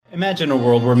Imagine a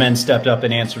world where men stepped up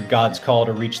and answered God's call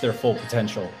to reach their full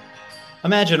potential.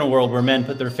 Imagine a world where men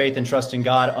put their faith and trust in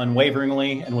God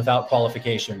unwaveringly and without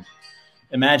qualification.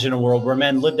 Imagine a world where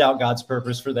men lived out God's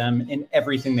purpose for them in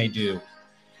everything they do.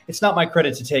 It's Not My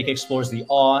Credit to Take explores the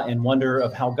awe and wonder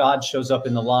of how God shows up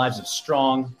in the lives of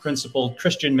strong, principled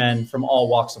Christian men from all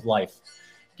walks of life.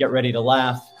 Get ready to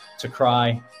laugh, to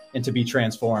cry, and to be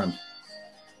transformed.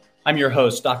 I'm your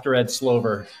host, Dr. Ed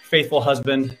Slover, faithful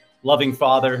husband, loving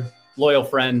father, loyal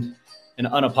friend, and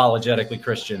unapologetically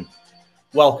Christian.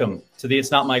 Welcome to the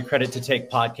It's Not My Credit to Take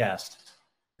podcast.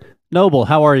 Noble,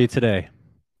 how are you today?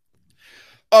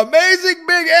 Amazing,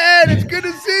 Big Ed. It's good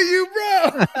to see you,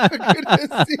 bro. Good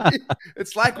to see you.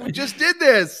 It's like we just did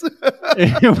this.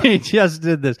 We just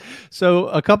did this. So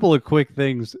a couple of quick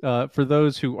things. For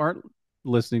those who aren't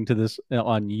listening to this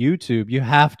on YouTube, you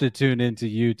have to tune into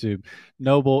YouTube.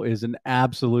 Noble is an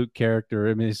absolute character.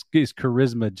 I mean, his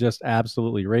charisma just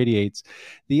absolutely radiates.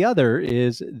 The other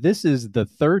is this is the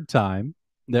third time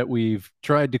that we've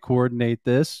tried to coordinate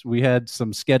this. We had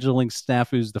some scheduling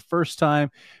snafus the first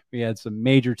time. We had some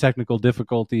major technical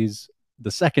difficulties the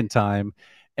second time.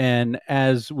 And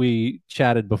as we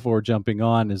chatted before jumping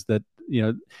on, is that, you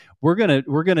know, we're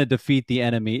gonna defeat the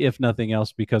enemy, if nothing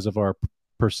else, because of our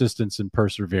persistence and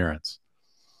perseverance.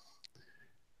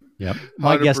 Yep.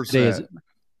 My 100%. guest today is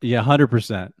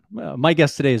 100%. My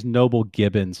guest today is Noble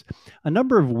Gibbons. A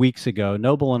number of weeks ago,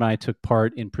 Noble and I took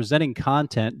part in presenting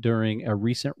content during a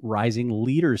recent Rising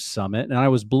Leaders Summit, and I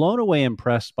was blown away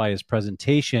impressed by his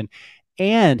presentation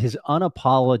and his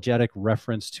unapologetic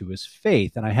reference to his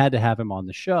faith, and I had to have him on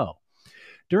the show.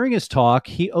 During his talk,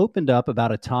 he opened up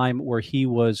about a time where he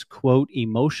was, quote,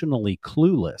 emotionally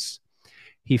clueless.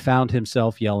 He found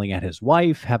himself yelling at his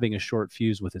wife, having a short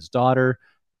fuse with his daughter,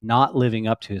 not living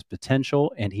up to his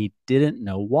potential, and he didn't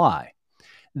know why.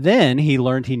 Then he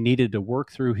learned he needed to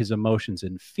work through his emotions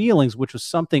and feelings, which was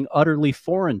something utterly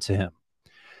foreign to him.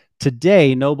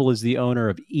 Today, Noble is the owner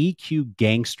of EQ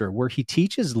Gangster, where he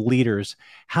teaches leaders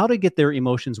how to get their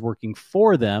emotions working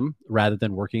for them rather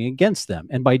than working against them.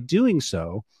 And by doing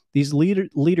so, these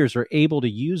leaders are able to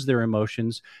use their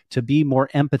emotions to be more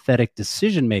empathetic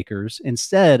decision makers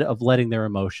instead of letting their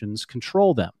emotions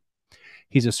control them.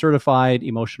 He's a certified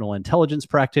emotional intelligence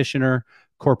practitioner,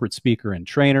 corporate speaker and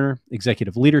trainer,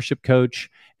 executive leadership coach,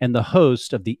 and the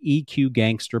host of the EQ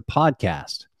Gangster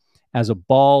podcast. As a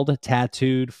bald,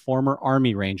 tattooed former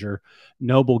Army Ranger,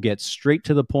 Noble gets straight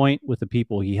to the point with the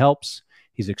people he helps.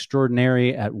 He's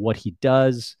extraordinary at what he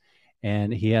does,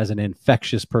 and he has an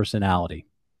infectious personality.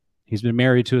 He's been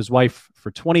married to his wife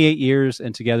for 28 years,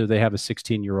 and together they have a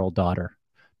 16-year-old daughter.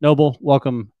 Noble,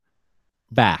 welcome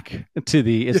back to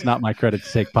the It's Not My Credit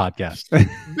to Take podcast.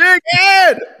 Big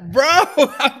Ed, bro.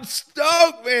 I'm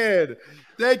stoked, man.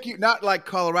 Thank you. Not like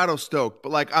Colorado stoked,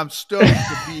 but like I'm stoked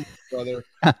to be here, brother.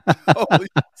 Totally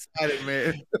excited,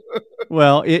 man.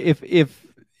 Well,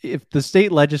 if the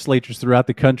state legislatures throughout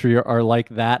the country are like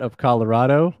that of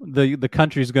Colorado, the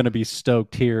country is going to be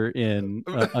stoked here in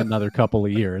another couple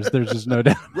of years. There's just no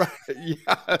doubt. Right.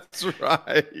 Yeah, that's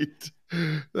right.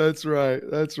 That's right.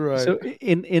 That's right. So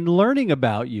in learning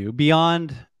about you,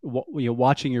 beyond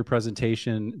watching your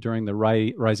presentation during the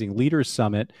Rising Leaders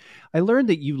Summit, I learned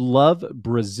that you love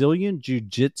Brazilian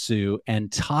Jiu-Jitsu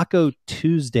and Taco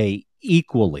Tuesday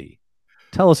equally.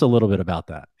 Tell us a little bit about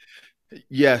that.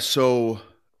 Yeah, so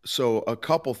a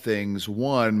couple things.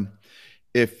 One,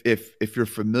 if you're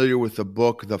familiar with the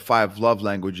book The 5 Love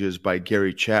Languages by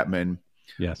Gary Chapman,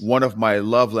 yes, one of my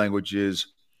love languages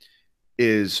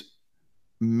is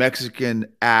Mexican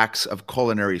acts of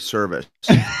culinary service.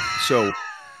 So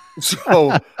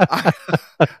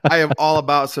I am all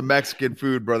about some Mexican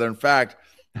food, brother. In fact,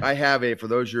 I have for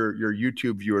those your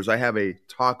YouTube viewers, I have a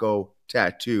taco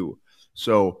tattoo.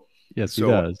 So yes, he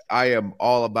does. I am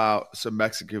all about some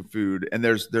Mexican food, and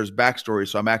there's backstory.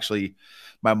 So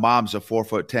my mom's a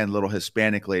 4'10" little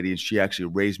Hispanic lady, and she actually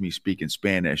raised me speaking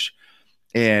Spanish.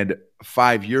 And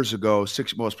 5 years ago,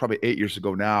 it's probably 8 years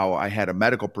ago now, I had a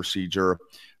medical procedure,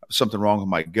 something wrong with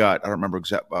my gut. I don't remember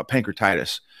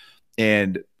pancreatitis.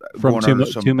 And from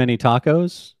too many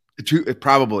tacos?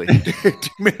 Probably too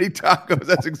many tacos.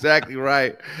 That's exactly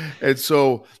right. And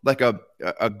so like a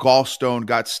gallstone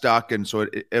got stuck, and so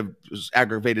it was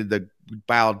aggravated the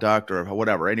bile duct or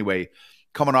whatever. Anyway,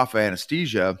 coming off of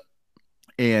anesthesia,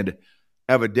 and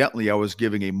evidently I was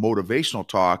giving a motivational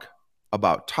talk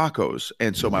about tacos.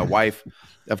 And so my wife,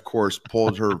 of course,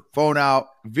 pulled her phone out,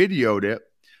 videoed it,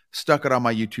 stuck it on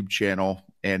my YouTube channel.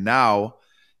 And now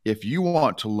if you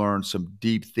want to learn some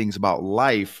deep things about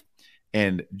life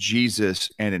and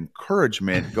Jesus and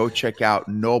encouragement, go check out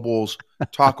Noble's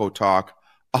Taco Talk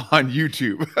on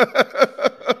YouTube.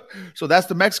 So that's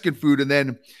the Mexican food. And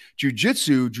then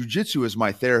jujitsu is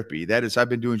my therapy. That is, I've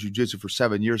been doing jujitsu for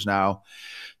 7 years now.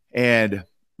 And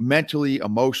mentally,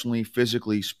 emotionally,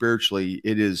 physically, spiritually,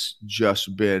 it has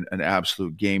just been an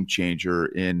absolute game changer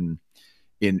in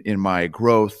my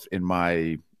growth, in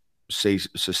my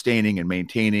sustaining and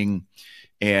maintaining.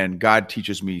 And God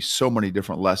teaches me so many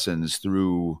different lessons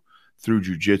through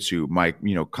jujitsu. My,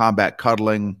 combat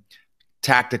cuddling,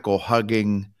 tactical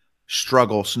hugging,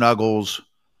 struggle snuggles.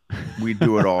 We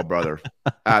do it all, brother.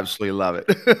 Absolutely love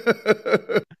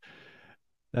it.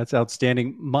 That's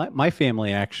outstanding. My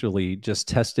family actually just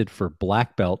tested for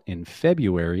black belt in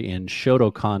February in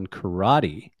Shotokan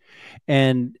karate.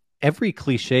 And every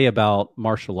cliche about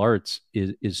martial arts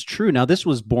is true. Now, this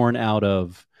was born out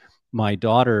of my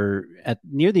daughter at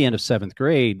near the end of 7th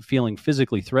grade feeling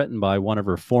physically threatened by one of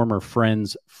her former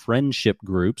friends' friendship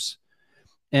groups.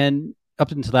 And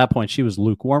up until that point, she was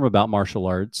lukewarm about martial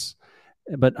arts.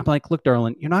 But I'm like, look,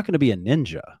 darling, you're not going to be a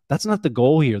ninja. That's not the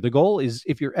goal here. The goal is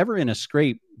if you're ever in a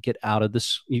scrape, get out of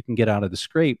this. You can get out of the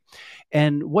scrape.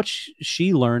 And what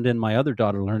she learned and my other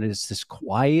daughter learned is this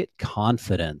quiet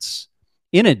confidence.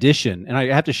 In addition, and I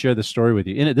have to share this story with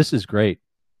you. This is great.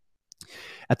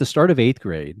 At the start of 8th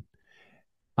grade,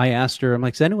 I asked her, I'm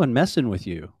like, is anyone messing with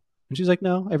you? And she's like,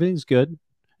 no, everything's good.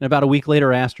 And about a week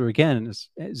later, I asked her again,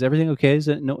 is everything okay? Is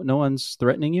it no one's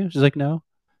threatening you? She's like, no.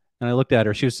 And I looked at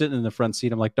her. She was sitting in the front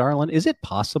seat. I'm like, darling, is it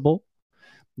possible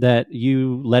that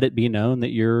you let it be known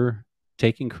that you're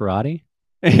taking karate?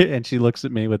 And she looks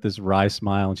at me with this wry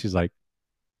smile and she's like,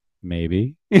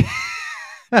 maybe.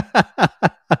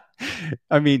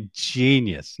 I mean,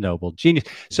 genius, Noble, genius.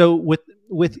 So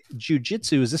with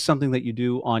jujitsu, is this something that you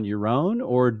do on your own,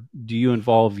 or do you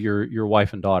involve your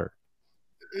wife and daughter?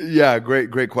 Yeah,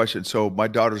 great question. So my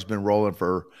daughter's been rolling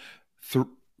for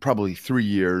probably 3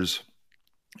 years.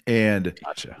 And,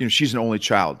 Gotcha. She's an only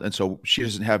child. And so she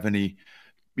doesn't have any,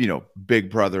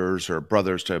 big brothers or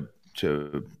brothers to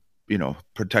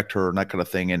protect her and that kind of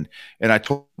thing. And I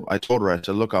told her, I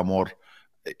said, look, Amor,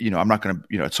 I'm not going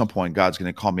to, at some point God's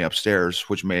going to call me upstairs,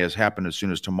 which may have happened as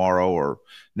soon as tomorrow or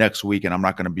next week. And I'm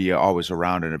not going to be always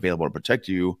around and available to protect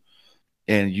you.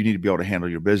 And you need to be able to handle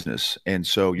your business. And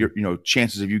so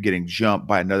chances of you getting jumped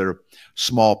by another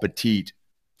small, petite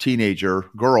teenager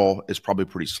girl is probably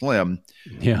pretty slim.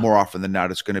 Yeah. More often than not,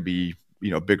 it's going to be,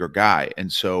 bigger guy.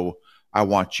 And so I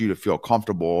want you to feel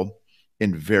comfortable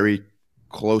in very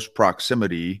close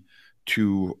proximity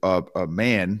to a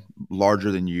man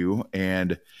larger than you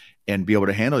and be able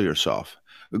to handle yourself,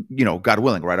 God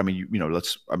willing, right? I mean,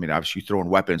 obviously throwing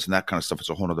weapons and that kind of stuff is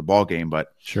a whole nother ball game,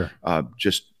 but sure.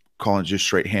 Just calling just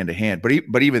straight hand to hand.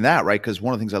 But even that, right? Because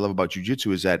one of the things I love about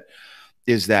jiu-jitsu is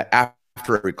that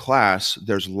after every class,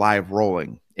 there's live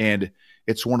rolling. And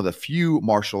it's one of the few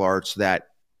martial arts that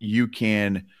you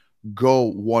can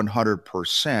go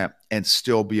 100% and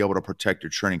still be able to protect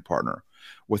your training partner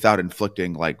without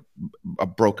inflicting like a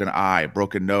broken eye,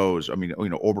 broken nose,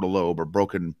 orbital lobe or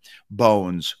broken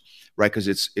bones, right? Because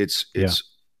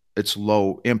it's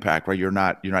low impact, right?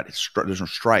 There's no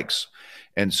strikes.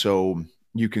 And so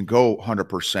you can go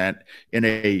 100% in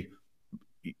a,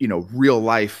 real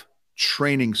life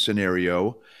training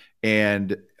scenario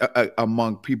and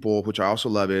among people, which I also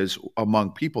love, is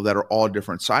among people that are all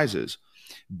different sizes,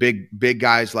 big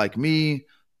guys like me,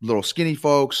 little skinny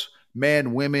folks,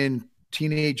 men, women,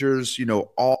 teenagers,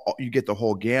 all you get the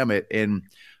whole gamut. And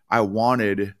I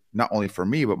wanted not only for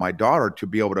me, but my daughter to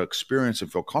be able to experience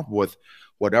and feel comfortable with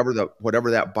whatever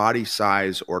that body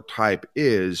size or type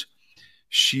is.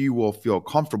 She will feel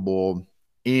comfortable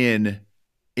in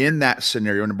that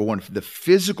scenario. Number one, the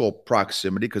physical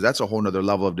proximity, because that's a whole nother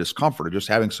level of discomfort. Just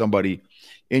having somebody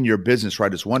in your business,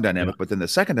 right, is one dynamic. Yeah. But then the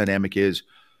second dynamic is,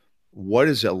 what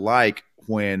is it like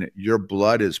when your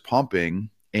blood is pumping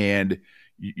and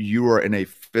you are in a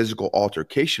physical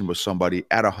altercation with somebody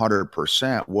at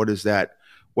 100%? What is that?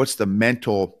 What's the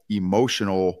mental,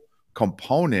 emotional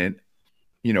component?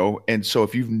 And so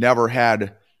if you've never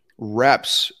had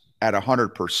reps at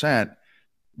 100%,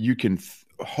 you can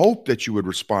hope that you would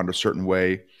respond a certain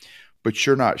way, but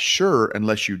you're not sure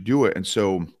unless you do it. And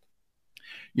so,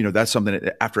 that's something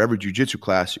that after every jiu-jitsu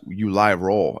class, you live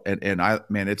roll. And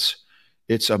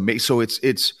it's amazing. So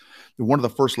it's one of the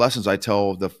first lessons I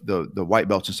tell the white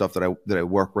belts and stuff that I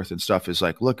work with and stuff is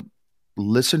like, look,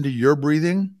 listen to your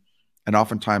breathing. And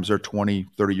oftentimes they're 20,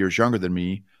 30 years younger than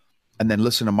me. And then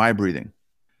listen to my breathing.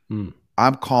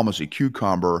 I'm calm as a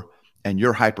cucumber and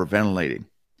you're hyperventilating.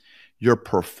 Your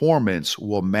performance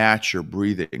will match your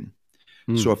breathing.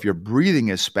 So if your breathing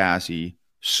is spazzy,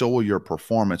 so will your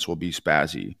performance will be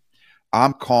spazzy.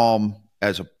 I'm calm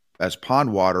as as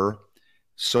pond water,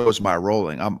 so is my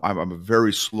rolling. I'm a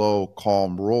very slow,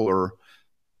 calm roller.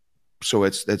 So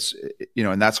it's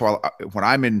and that's why when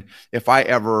I'm in, if I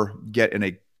ever get in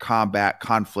a combat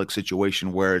conflict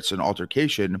situation where it's an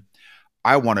altercation,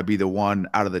 I want to be the one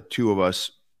out of the two of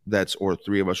us or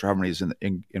three of us or however many is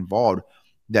involved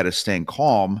that is staying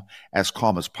calm as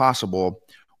possible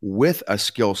with a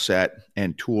skill set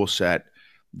and tool set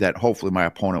that hopefully my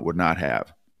opponent would not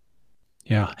have.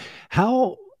 Yeah.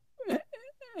 How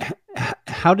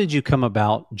did you come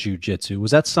about jiu-jitsu?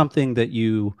 Was that something that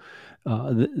you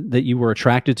that you were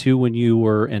attracted to when you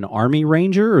were an Army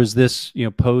Ranger, or is this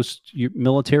post your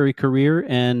military career?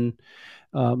 And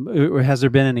or has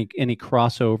there been any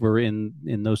crossover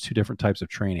in those two different types of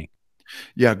training?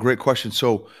 Yeah, great question.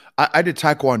 So I did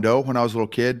Taekwondo when I was a little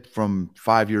kid, from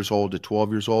 5 years old to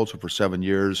 12 years old. So for 7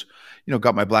 years,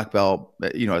 got my black belt,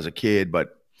 as a kid.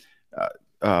 But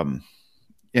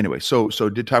anyway, so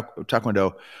did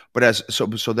Taekwondo. But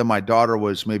so then my daughter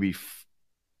was maybe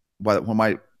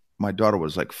when my daughter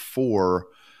was like 4,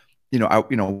 we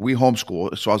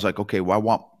homeschool. So I was like, okay,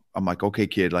 I'm like, okay,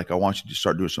 kid, like I want you to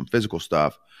start doing some physical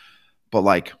stuff, but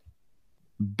like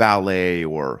ballet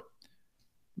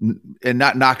and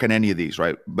not knocking any of these,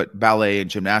 right? But ballet and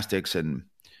gymnastics and,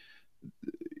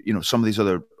 some of these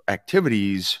other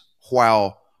activities,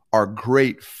 while are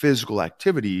great physical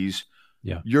activities,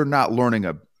 you're not learning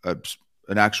an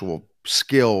actual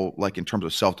skill, like in terms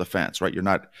of self-defense, right?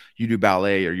 You do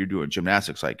ballet or you're doing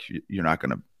gymnastics, like you're not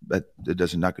going to, that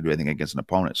doesn't not going to do anything against an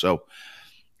opponent.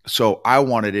 So I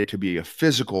wanted it to be a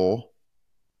physical.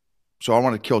 So I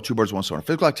wanted to kill two birds with one stone, a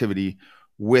physical activity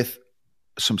with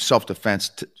some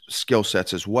self-defense skill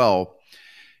sets as well.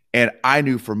 And I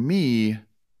knew for me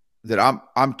that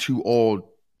I'm too old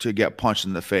to get punched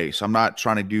in the face. I'm not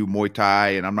trying to do Muay Thai,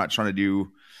 and I'm not trying to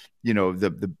do,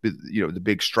 the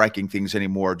big striking things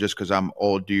anymore, just because I'm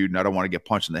old dude and I don't want to get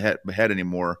punched in the head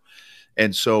anymore.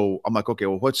 And so I'm like, okay,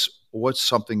 well, what's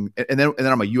something? And then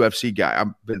I'm a UFC guy.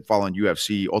 I've been following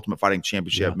UFC, Ultimate Fighting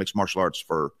Championship, mixed martial arts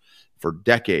for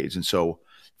decades. And so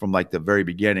from like the very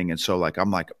beginning. And so like, I'm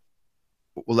like,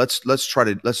 well, let's try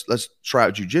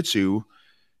out jiu-jitsu.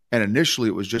 And initially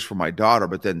it was just for my daughter,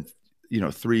 but then,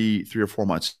 3 or 4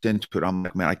 months into it, I'm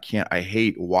like, man, I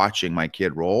hate watching my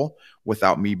kid roll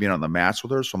without me being on the mats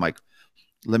with her. So I'm like,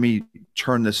 let me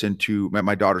turn this into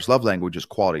my daughter's love language is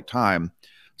quality time.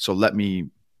 So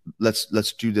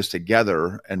let's do this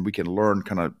together, and we can learn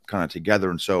kind of together.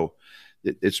 And so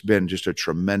it's been just a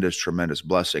tremendous, tremendous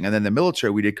blessing. And then the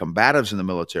military, we did combatives in the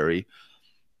military,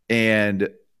 and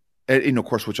of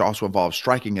course, which also involves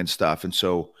striking and stuff. And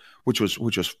so, which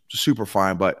was super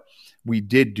fine, but we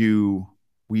did do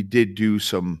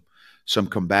some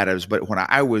combatives. But when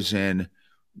I was in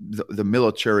the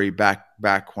military back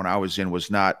when I was in,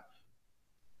 was not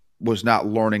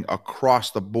learning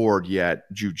across the board yet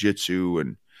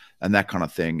jiu-jitsu and that kind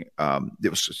of thing. It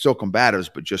was still combatives,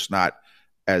 but just not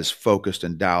as focused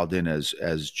and dialed in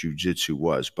as jiu-jitsu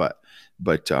was. But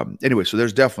anyway, so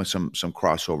there's definitely some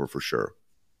crossover for sure.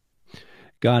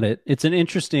 Got it. It's an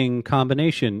interesting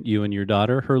combination, you and your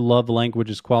daughter. Her love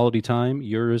language is quality time.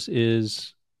 Yours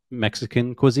is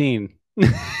Mexican cuisine.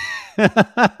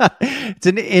 It's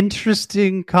an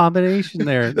interesting combination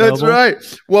there. That's right.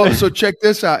 Well, so check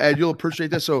this out, Ed. You'll appreciate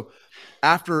this. So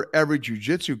after every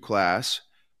jiu-jitsu class,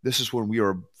 this is when we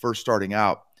were first starting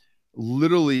out,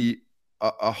 literally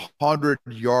 100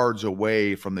 yards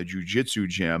away from the jiu-jitsu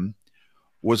gym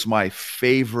was my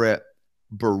favorite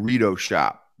burrito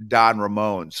shop, Don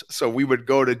Ramon's. So we would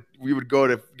go to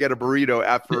get a burrito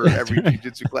after every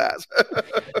jiu-jitsu class.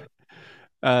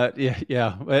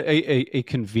 A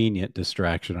convenient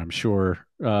distraction, I'm sure.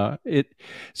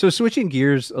 So switching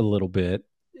gears a little bit,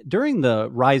 during the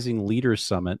Rising Leaders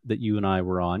Summit that you and I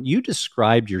were on, you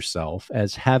described yourself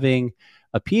as having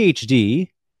a PhD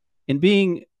in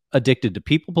being addicted to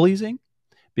people pleasing,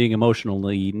 being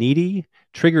emotionally needy,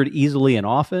 triggered easily and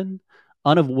often,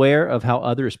 unaware of how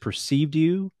others perceived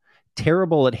you,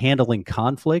 terrible at handling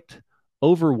conflict,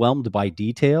 overwhelmed by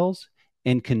details,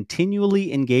 and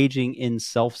continually engaging in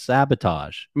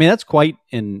self-sabotage. I mean, that's quite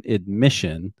an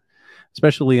admission,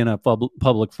 especially in a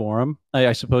public forum.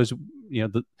 I suppose,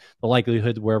 the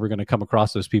likelihood we're ever going to come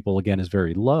across those people again is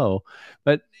very low.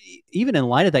 But even in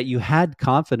light of that, you had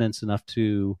confidence enough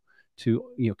to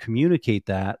communicate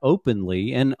that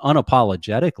openly and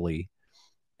unapologetically.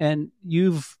 And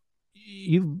you've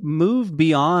moved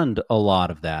beyond a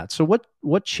lot of that. So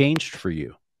what changed for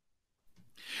you?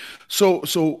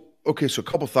 Okay, so a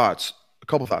couple thoughts.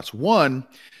 One,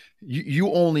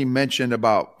 You only mentioned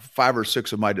about 5 or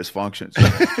 6 of my dysfunctions.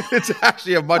 It's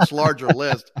actually a much larger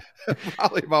list,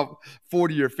 probably about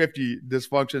 40 or 50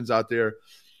 dysfunctions out there.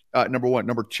 Number one.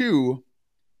 Number two,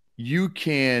 you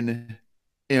can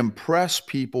impress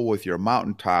people with your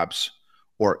mountaintops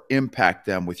or impact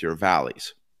them with your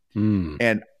valleys.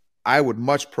 And I would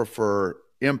much prefer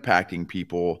impacting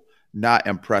people, not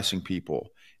impressing people.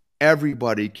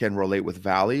 Everybody can relate with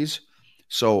valleys.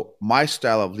 So my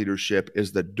style of leadership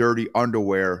is the dirty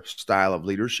underwear style of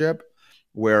leadership,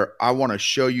 where I want to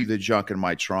show you the junk in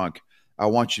my trunk. I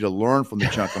want you to learn from the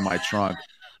junk in my trunk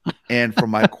and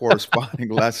from my corresponding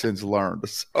lessons learned.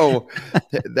 So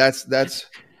that's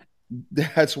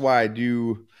why I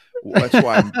do. That's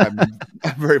why I'm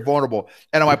very vulnerable.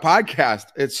 And on my podcast,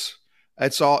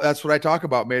 that's what I talk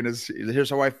about, man. Is here's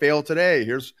how I failed today.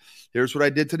 Here's what I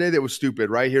did today that was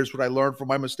stupid, right? Here's what I learned from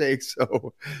my mistakes.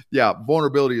 So yeah,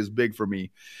 vulnerability is big for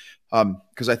me.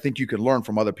 Because I think you can learn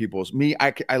from other people's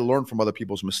I learn from other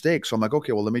people's mistakes. So I'm like,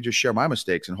 okay, well, let me just share my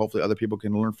mistakes and hopefully other people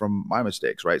can learn from my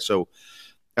mistakes. Right. So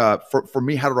for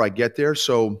me, how did I get there?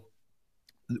 So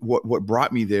what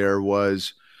brought me there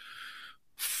was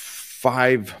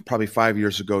probably 5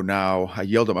 years ago now. I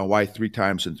yelled at my wife 3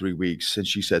 times in 3 weeks, and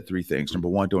she said 3 things. Number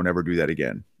 1, don't ever do that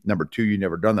again. Number 2, you've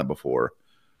never done that before,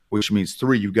 which means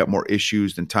 3, you've got more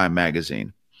issues than Time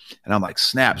Magazine. And I'm like,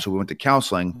 snap. So we went to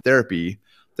counseling, therapy.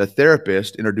 The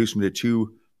therapist introduced me to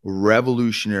 2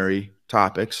 revolutionary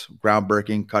topics,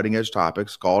 groundbreaking, cutting edge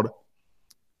topics called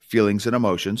feelings and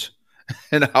emotions.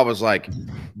 And I was like,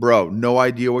 bro, no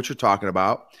idea what you're talking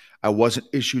about. I wasn't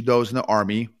issued those in the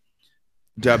Army.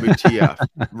 WTF,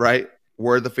 right?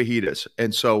 Where are the fajitas?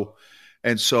 And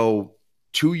so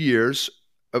 2 years,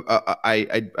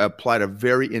 I applied a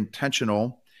very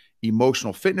intentional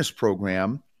emotional fitness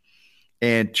program.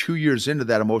 And 2 years into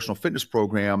that emotional fitness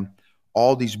program,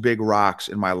 all these big rocks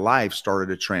in my life started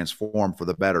to transform for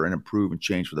the better and improve and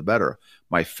change for the better.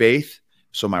 My faith,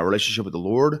 so my relationship with the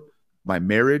Lord, my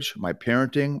marriage, my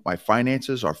parenting, my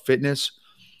finances, our fitness,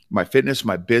 my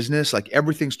business, like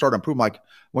everything started improving. Like I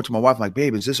went to my wife, I'm like,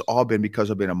 babe, has this all been because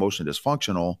I've been emotionally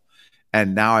dysfunctional?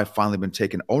 And now I've finally been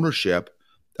taking ownership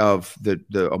of the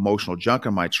emotional junk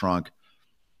in my trunk.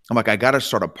 I'm like, I got to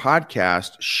start a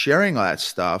podcast sharing all that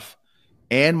stuff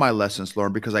and my lessons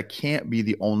learned, because I can't be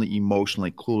the only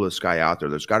emotionally clueless guy out there.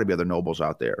 There's got to be other nobles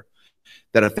out there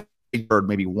that if they heard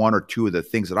maybe 1 or 2 of the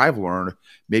things that I've learned,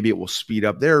 maybe it will speed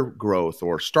up their growth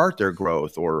or start their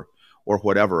growth or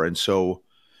whatever. And so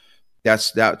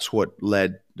that's what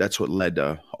led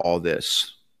to all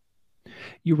this.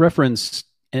 You referenced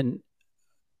an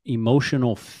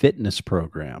emotional fitness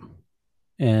program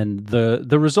and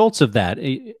the results of that,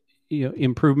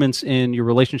 improvements in your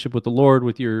relationship with the Lord,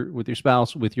 with your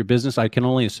spouse, with your business. I can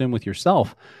only assume with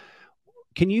yourself.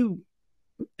 Can you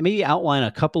maybe outline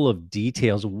a couple of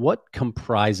details of what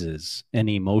comprises an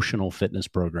emotional fitness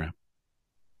program?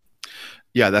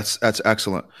 Yeah, that's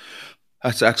excellent.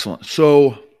 That's excellent.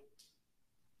 So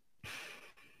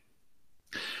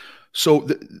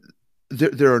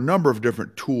there are a number of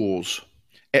different tools,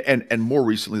 and more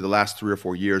recently, the last 3 or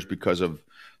 4 years, because of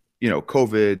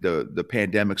COVID, the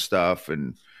pandemic stuff,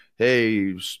 and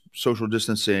hey, social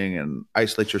distancing, and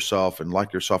isolate yourself and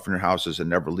lock yourself in your houses and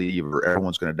never leave, or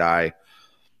everyone's going to die.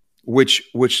 Which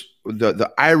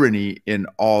the irony in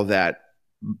all that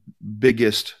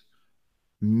biggest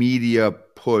media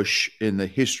push in the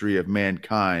history of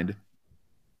mankind,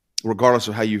 regardless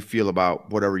of how you feel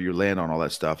about whatever you land on all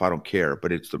that stuff, I don't care.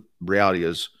 But it's the reality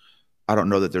is, I don't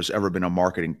know that there's ever been a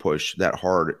marketing push that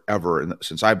hard ever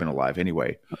since I've been alive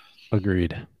anyway.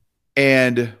 Agreed.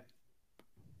 And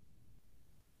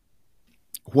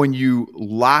when you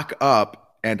lock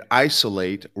up and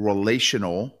isolate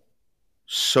relational,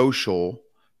 social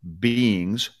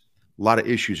beings, a lot of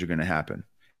issues are going to happen.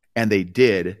 And they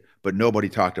did, but nobody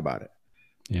talked about it.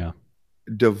 Yeah.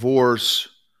 Divorce,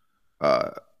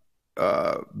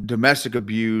 domestic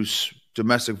abuse,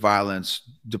 domestic violence,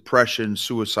 depression,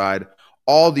 suicide,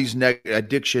 all these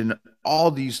addiction, all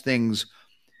these things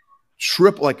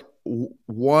triple, like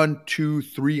 100%,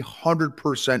 200%,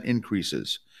 300%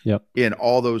 increases. Yep. In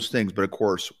all those things. But of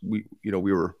course, we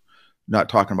were not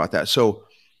talking about that. So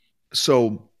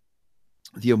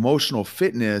the emotional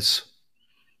fitness,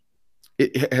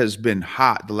 it has been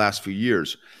hot the last few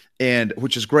years, and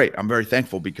which is great. I'm very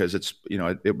thankful, because it's,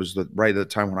 it was right at the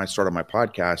time when I started my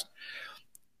podcast.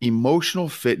 Emotional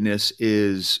fitness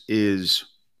is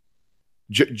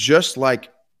just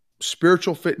like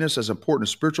spiritual fitness, as important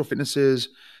as spiritual fitness is,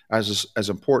 as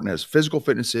important as physical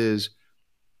fitness is.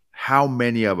 How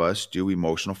many of us do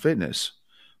emotional fitness?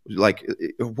 Like,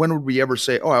 when would we ever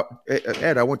say, oh,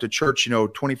 Ed, I went to church,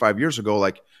 25 years ago,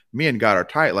 like me and God are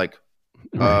tight. Like,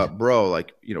 Right. bro,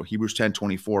 like, Hebrews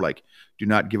 10:24, like, do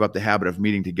not give up the habit of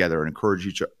meeting together and encourage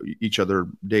each other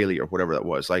daily, or whatever that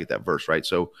was, like that verse. Right.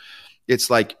 So it's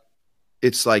like,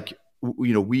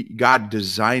 God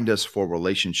designed us for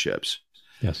relationships.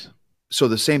 Yes. So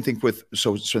the same thing with,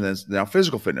 so then now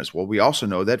physical fitness. Well, we also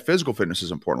know that physical fitness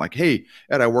is important. Like, hey,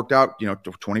 Ed, I worked out,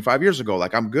 25 years ago.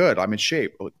 Like, I'm good. I'm in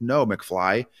shape. Like, no,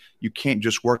 McFly, you can't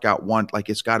just work out one. Like,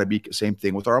 it's got to be the same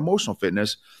thing with our emotional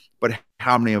fitness. But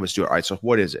how many of us do it? All right. So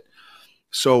what is it?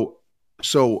 So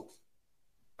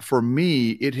for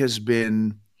me, it has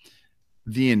been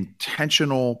the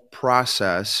intentional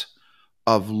process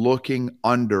of looking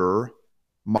under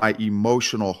my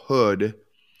emotional hood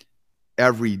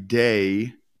every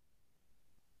day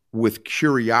with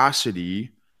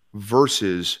curiosity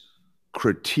versus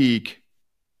critique,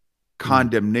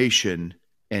 condemnation,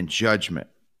 and judgment.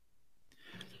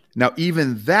 Now,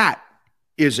 even that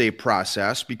is a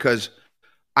process, because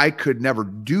I could never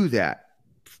do that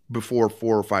before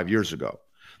 4 or 5 years ago.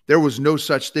 There was no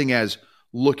such thing as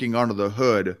looking under the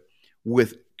hood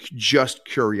with just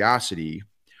curiosity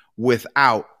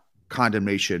without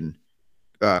condemnation,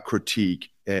 critique,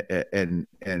 and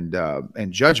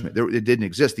judgment. It didn't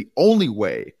exist. The only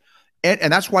way,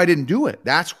 and that's why I didn't do it.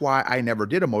 That's why I never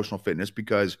did emotional fitness,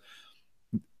 because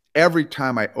every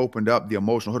time I opened up the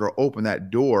emotional hood or opened that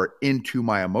door into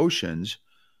my emotions,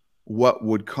 what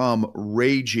would come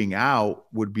raging out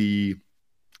would be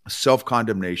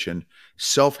self-condemnation,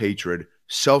 self-hatred,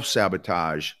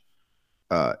 self-sabotage,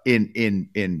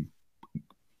 in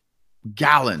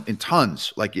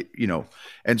tons, like,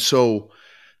 and so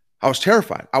I was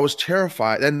terrified.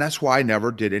 And that's why I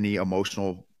never did any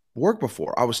emotional work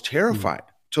before. I was terrified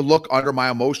to look under my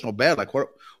emotional bed. Like,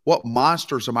 what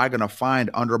monsters am I going to find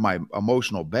under my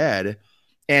emotional bed?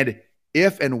 And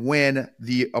if and when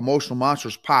the emotional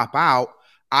monsters pop out,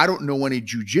 I don't know any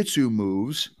jujitsu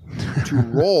moves to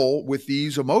roll with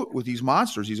these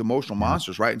monsters, these emotional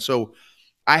monsters, right? And so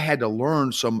I had to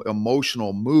learn some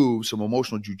emotional moves, some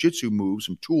emotional jujitsu moves,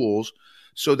 some tools,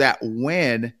 so that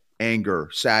when anger,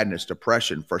 sadness,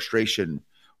 depression, frustration,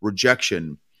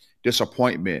 rejection,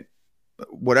 disappointment,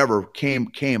 whatever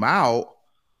came out,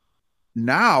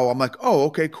 now I'm like, oh,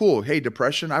 okay, cool. Hey,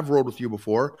 depression, I've rolled with you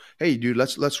before. Hey, dude,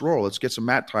 let's roll. Let's get some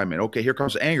mat time in. Okay, here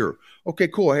comes anger. Okay,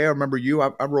 cool. Hey, I remember you.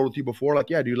 I've rolled with you before. Like,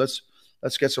 yeah, dude, let's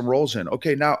get some rolls in.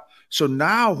 Okay, now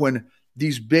when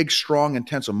these big, strong,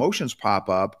 intense emotions pop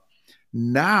up,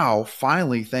 now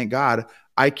finally, thank God,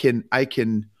 I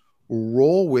can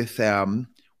roll with them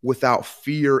without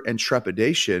fear and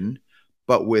trepidation,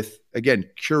 but with, again,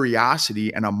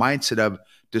 curiosity and a mindset of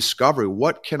discovery.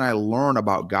 What can I learn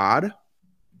about God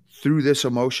through this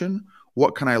emotion?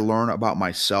 What can I learn about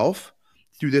myself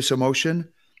through this emotion?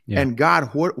 Yeah. And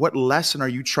God, what lesson are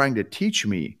you trying to teach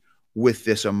me with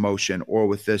this emotion, or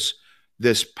with this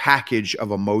package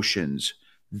of emotions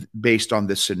based on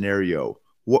this scenario?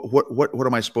 What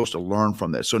am I supposed to learn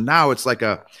from this? So now it's like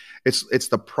it's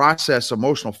the process.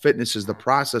 Emotional fitness is the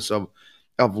process of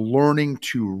learning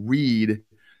to read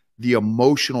the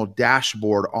emotional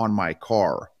dashboard on my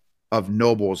car, of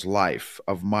Noble's life,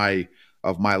 of my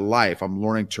life. I'm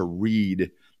learning to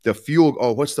read the fuel.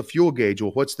 Oh, what's the fuel gauge?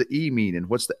 Well, what's the E mean? And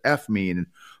what's the F mean? And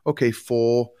okay,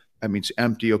 full, that means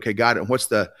empty. Okay, got it. And what's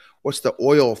the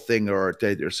oil thing? Or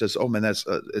it says, oh man, that's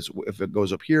if it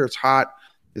goes up here, it's hot.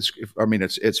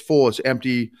 It's full, it's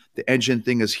empty. The engine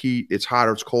thing is heat, it's hot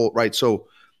or it's cold, right? So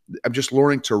I'm just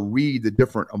learning to read the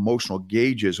different emotional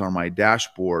gauges on my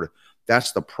dashboard.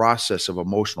 That's the process of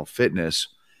emotional fitness.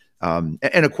 And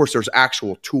of course, there's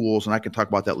actual tools, and I can talk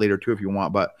about that later too if you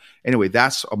want. But anyway,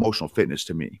 that's emotional fitness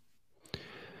to me.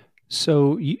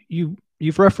 So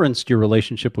you've referenced your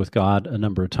relationship with God a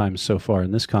number of times so far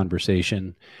in this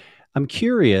conversation. I'm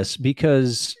curious,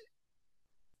 because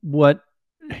when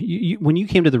you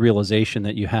came to the realization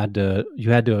that you had to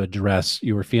address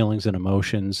your feelings and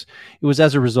emotions, it was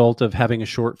as a result of having a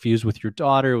short fuse with your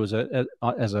daughter. It was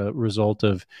as a result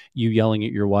of you yelling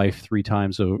at your wife 3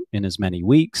 times in as many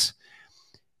weeks.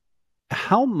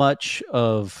 How much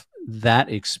of that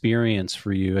experience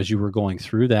for you, as you were going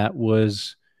through that,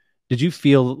 did you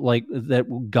feel like that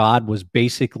God was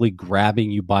basically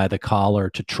grabbing you by the collar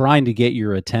to trying to get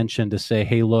your attention, to say,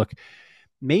 hey, look,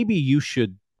 maybe you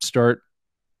should start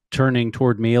turning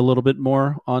toward me a little bit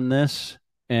more on this,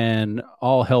 and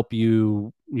I'll help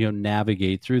you,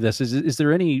 navigate through this? Is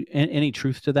there any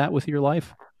truth to that with your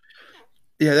life?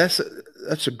 Yeah,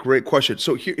 that's a great question.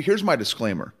 So here's my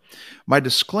disclaimer. My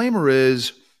disclaimer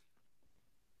is,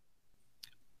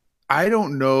 I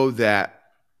don't know that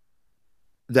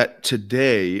that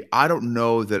today, I don't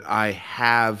know that I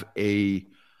have a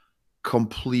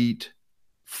complete,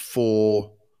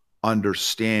 full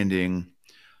understanding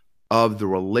of the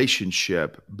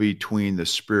relationship between the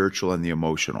spiritual and the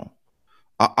emotional.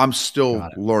 I'm still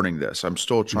learning this. I'm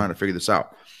still trying to figure this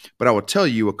out. But I will tell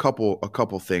you a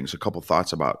couple things, a couple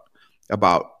thoughts about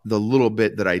the little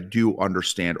bit that I do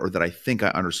understand, or that I think I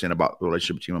understand about the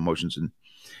relationship between emotions and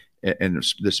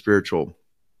the spiritual.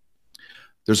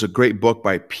 There's a great book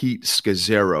by Pete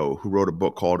Scazzero, who wrote a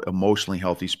book called Emotionally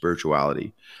Healthy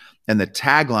Spirituality. And the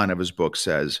tagline of his book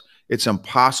says, it's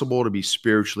impossible to be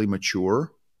spiritually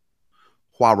mature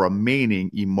while remaining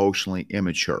emotionally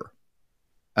immature.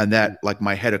 And that, like,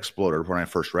 my head exploded when I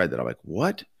first read that. I'm like,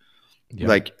 what? Yeah.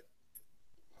 Like,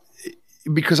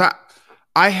 because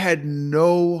I had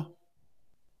no,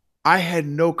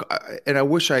 and I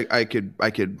wish I could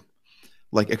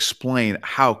like explain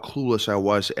how clueless I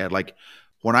was at, like,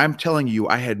 when I'm telling you,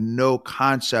 I had no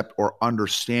concept or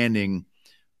understanding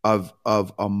of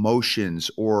emotions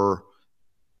or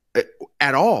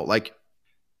at all. Like,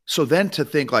 so then to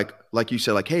think like you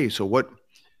said, like, hey, so what,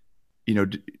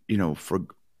 for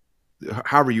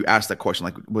however you asked that question,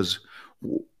 like,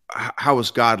 how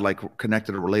was God like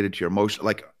connected or related to your emotion?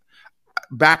 Like,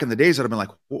 back in the days, I'd have been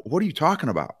like, what are you talking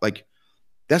about? Like,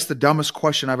 that's the dumbest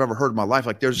question I've ever heard in my life.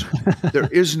 Like, there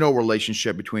is no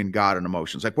relationship between God and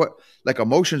emotions. Like, what? Like,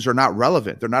 emotions are not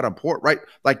relevant. They're not important, right?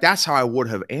 Like, that's how I would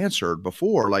have answered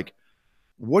before. Like,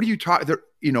 what are you talking? There,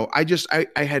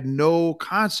 I had no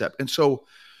concept. And so,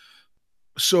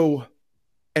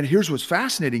 and here's what's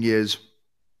fascinating is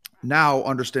now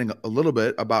understanding a little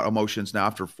bit about emotions now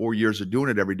after 4 years of doing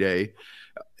it every day,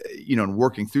 and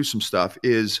working through some stuff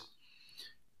is,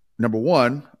 number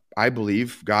one, I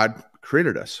believe God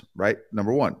created us, right?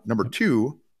 Number one. Number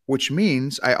two, which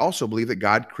means I also believe that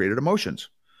God created emotions.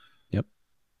 Yep.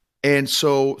 And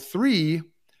so three,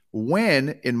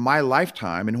 when in my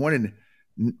lifetime, and when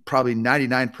in probably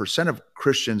 99% of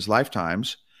Christians'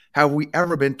 lifetimes, have we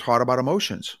ever been taught about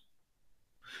emotions?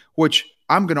 Which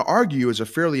I'm going to argue is a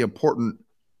fairly important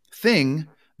thing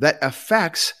that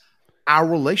affects our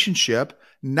relationship,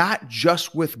 not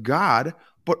just with God,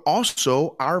 but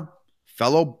also our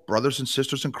fellow brothers and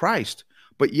sisters in Christ.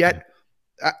 But yet,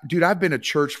 dude, I've been at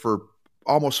church for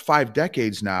almost 5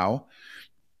 decades now,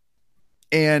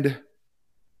 and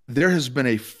there has been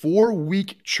a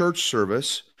 4-week church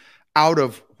service out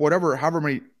of however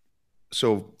many,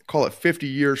 so call it 50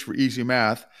 years for easy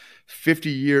math, 50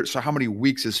 years. So how many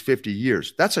weeks is 50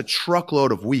 years? That's a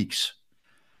truckload of weeks.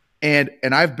 And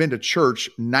I've been to church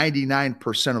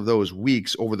 99% of those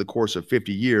weeks over the course of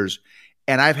 50 years.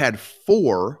 And I've had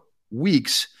 4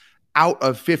 weeks out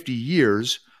of 50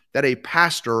 years that a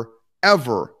pastor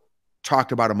ever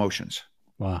talked about emotions.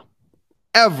 Wow.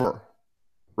 Ever.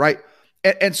 Right.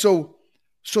 And so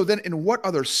then in what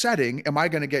other setting am I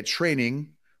going to get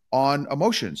training on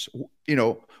emotions?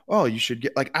 Oh, you should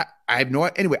get, like, I have no,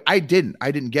 anyway, I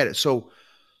didn't get it. So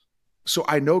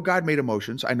I know God made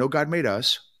emotions. I know God made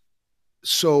us.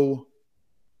 So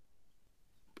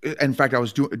in fact,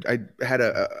 I had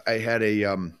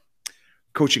a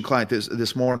coaching client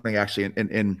this morning, actually.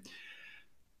 And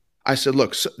I said,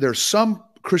 look, so there's some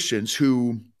Christians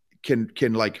who can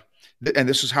like, and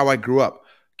this is how I grew up,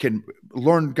 can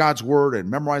learn God's word and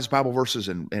memorize Bible verses.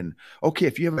 And okay,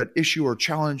 if you have an issue or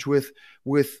challenge with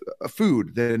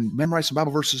food, then memorize some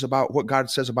Bible verses about what God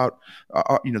says about,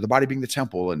 the body being the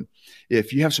temple. And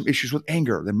if you have some issues with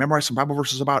anger, then memorize some Bible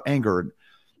verses about anger. And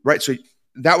right. So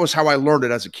that was how I learned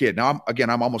it as a kid. Now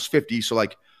I'm almost 50. So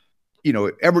like,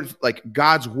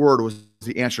 God's word was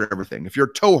the answer to everything. If your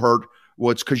toe hurt,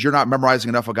 well, it's because you're not memorizing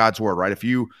enough of God's word, right? If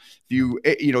you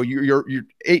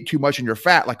ate too much and you're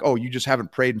fat, like, oh, you just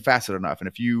haven't prayed and fasted enough. And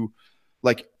if you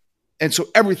and so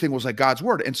everything was like God's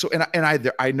word. And so,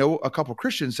 I know a couple of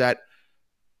Christians that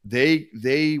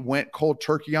they went cold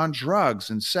turkey on drugs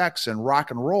and sex and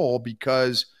rock and roll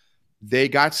because they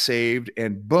got saved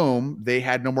and boom, they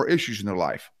had no more issues in their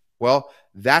life. Well,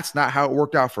 that's not how it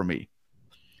worked out for me.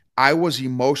 I was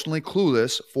emotionally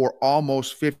clueless for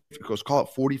almost 50, let's call it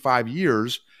 45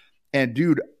 years. And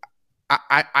dude,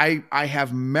 I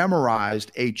have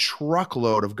memorized a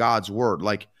truckload of God's word,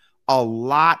 like a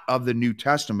lot of the New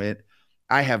Testament.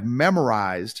 I have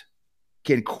memorized,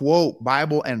 can quote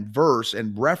Bible and verse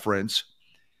and reference,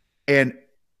 and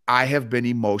I have been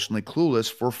emotionally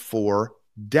clueless for 4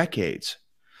 decades.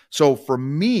 So for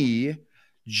me,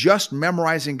 just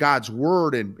memorizing God's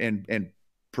word and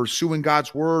pursuing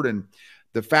God's word and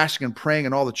the fasting and praying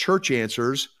and all the church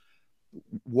answers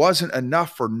wasn't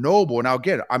enough for Noble. Now,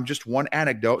 again, I'm just one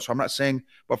anecdote, so I'm not saying,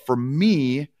 but for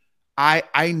me,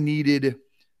 I needed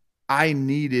I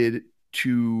needed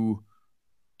to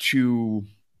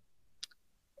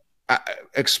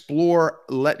explore,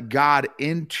 let God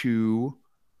into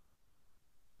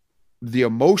the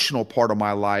emotional part of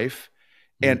my life.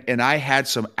 And I had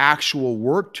some actual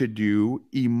work to do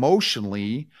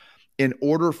emotionally in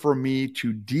order for me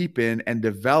to deepen and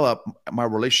develop my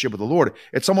relationship with the Lord.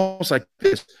 It's almost like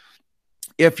this.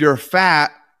 If you're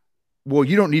fat, well,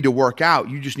 you don't need to work out.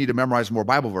 You just need to memorize more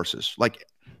Bible verses. Like,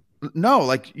 no,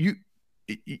 like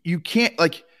you can't,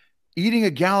 like, eating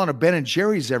a gallon of Ben and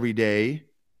Jerry's every day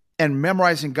and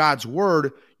memorizing God's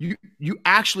word, you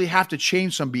actually have to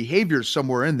change some behaviors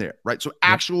somewhere in there, right? So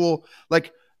actual,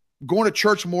 like, going to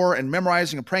church more and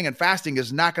memorizing and praying and fasting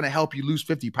is not going to help you lose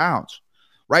 50 pounds,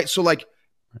 right? So like,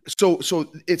 so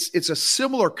it's a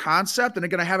similar concept. And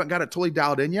again, I haven't got it totally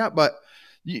dialed in yet, but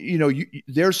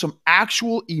there's some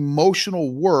actual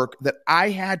emotional work that I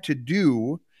had to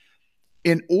do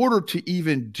in order to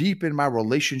even deepen my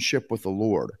relationship with the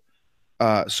Lord.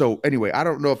 So anyway, I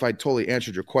don't know if I totally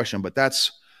answered your question, but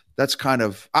that's kind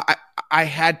of, I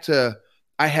had to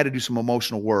do some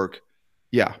emotional work.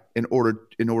 Yeah. In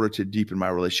order to deepen my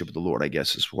relationship with the Lord, I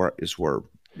guess is where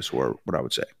what I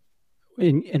would say.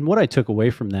 And what I took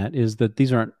away from that is that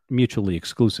these aren't mutually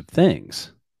exclusive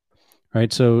things,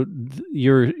 right? So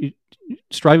you're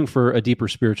striving for a deeper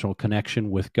spiritual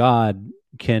connection with God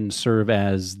can serve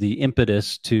as the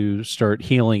impetus to start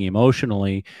healing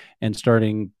emotionally, and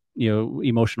starting,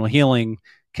 emotional healing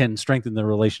can strengthen the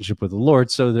relationship with the Lord.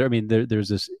 So there's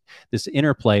this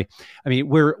interplay. I mean,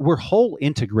 we're whole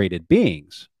integrated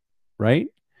beings, right?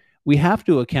 We have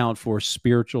to account for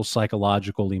spiritual,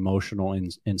 psychological, emotional,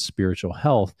 and spiritual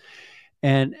health.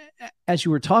 And as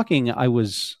you were talking, I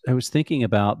was thinking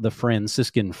about the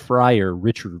Franciscan friar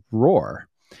Richard Rohr.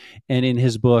 And in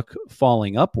his book,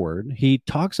 Falling Upward, he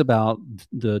talks about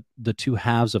the two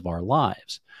halves of our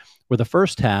lives, where the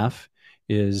first half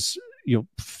is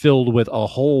filled with a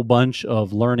whole bunch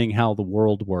of learning how the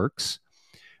world works.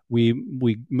 We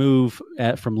move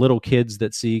from little kids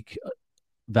that seek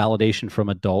validation from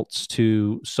adults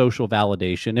to social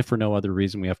validation. If for no other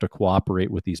reason, we have to cooperate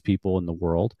with these people in the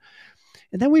world.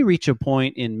 And then we reach a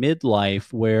point in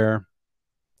midlife where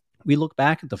we look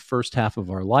back at the first half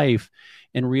of our life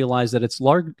and realize that it's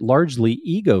largely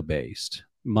ego-based.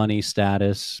 Money,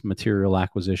 status, material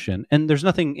acquisition. And there's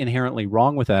nothing inherently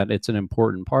wrong with that. It's an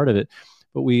important part of it.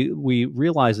 But we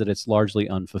realize that it's largely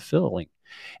unfulfilling.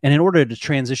 And in order to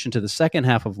transition to the second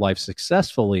half of life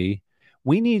successfully,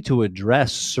 we need to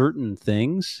address certain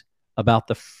things about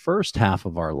the first half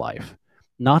of our life,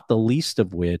 not the least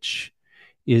of which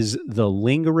is the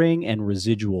lingering and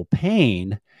residual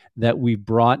pain that we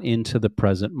brought into the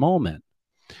present moment.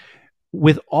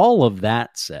 With all of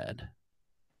that said,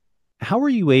 how are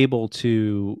you able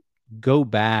to go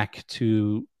back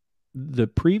to the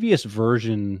previous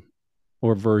version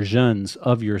or versions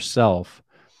of yourself,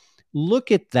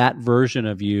 look at that version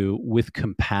of you with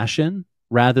compassion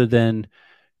rather than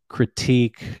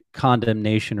critique,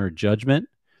 condemnation, or judgment,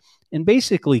 and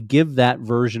basically give that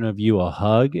version of you a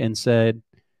hug and said,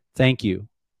 thank you.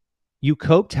 You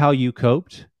coped how you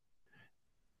coped,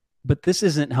 but this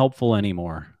isn't helpful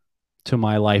anymore to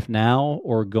my life now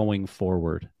or going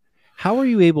forward. How are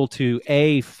you able to,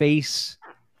 A, face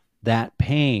that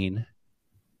pain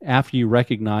after you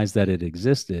recognize that it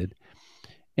existed,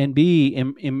 and B,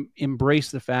 embrace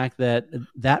the fact that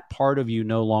that part of you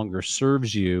no longer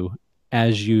serves you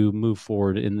as you move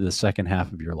forward into the second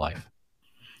half of your life?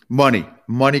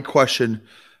 Money question.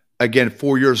 Again,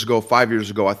 4 years ago, 5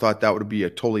 years ago, I thought that would be a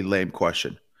totally lame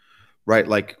question, right?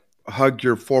 Like, hug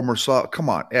your former self. Come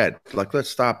on, Ed. Like, let's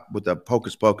stop with the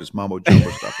hocus pocus, mumbo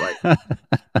jumbo stuff, right?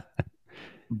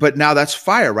 But now that's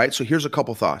fire, right? So here's a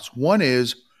couple thoughts. One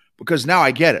is, because now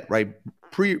I get it, right?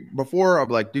 Before I'm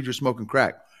like, dude, you're smoking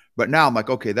crack. But now I'm like,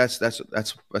 okay, that's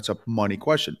a money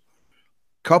question.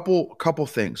 Couple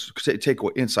things, take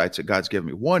insights that God's given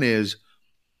me. One is,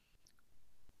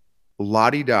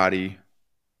 la-di-da-di,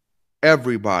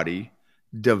 everybody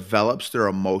develops their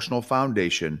emotional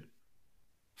foundation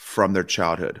from their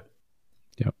childhood.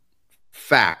 Yep.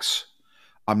 Facts.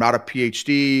 I'm not a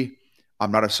PhD.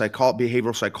 I'm not a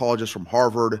behavioral psychologist from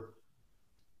Harvard.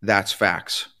 That's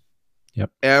facts.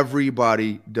 Yep.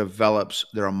 Everybody develops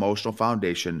their emotional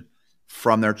foundation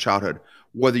from their childhood.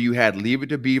 Whether you had Leave It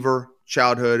to Beaver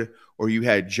childhood or you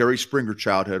had Jerry Springer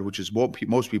childhood, which is what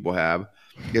most people have,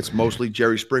 it's mostly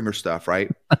Jerry Springer stuff,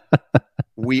 right?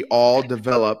 We all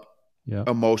develop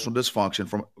emotional dysfunction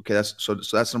from, okay,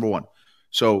 that's number one.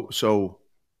 So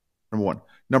number one.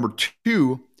 Number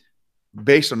two,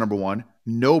 based on number one,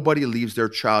 nobody leaves their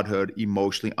childhood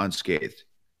emotionally unscathed.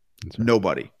 Right.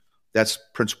 Nobody. That's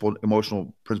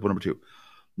emotional principle number 2.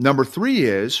 Number 3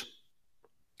 is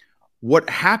what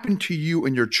happened to you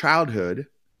in your childhood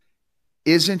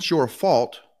isn't your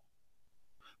fault,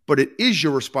 but it is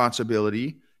your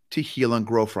responsibility to heal and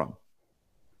grow from.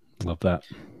 Love that.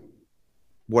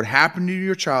 What happened to you in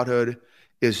your childhood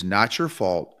is not your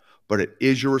fault, but it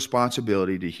is your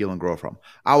responsibility to heal and grow from.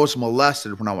 I was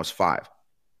molested when I was 5.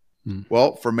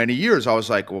 Well, for many years, I was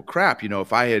like, well, crap,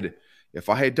 if I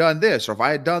had done this, or if I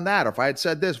had done that, or if I had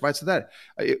said this, if I had said that,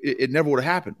 it never would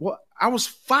have happened. Well, I was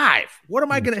 5. What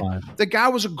am I going to, the guy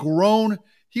was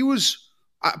he was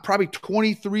probably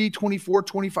 23, 24,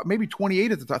 25, maybe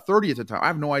 28 at the time, 30 at the time. I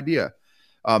have no idea.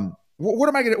 What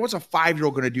am I going to, what's a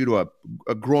 5-year-old going to do to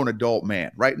a grown adult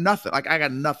man, right? Nothing. Like, I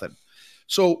got nothing.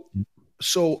 So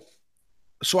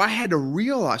I had to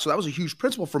realize, so that was a huge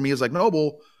principle for me, is like,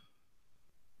 Noble,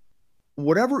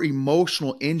 whatever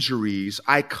emotional injuries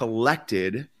I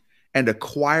collected and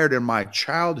acquired in my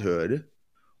childhood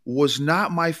was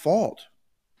not my fault,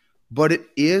 but it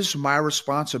is my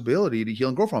responsibility to heal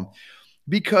and grow from.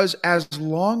 Because as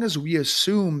long as we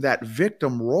assume that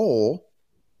victim role,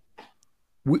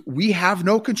 we have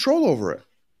no control over it,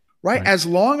 right? As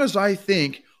long as I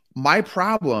think my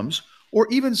problems, or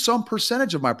even some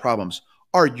percentage of my problems,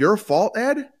 are your fault,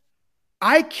 Ed,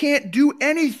 I can't do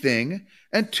anything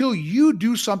until you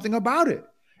do something about it.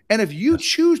 And if you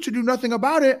choose to do nothing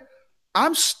about it,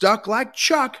 I'm stuck like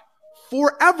Chuck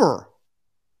forever,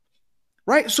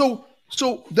 right? So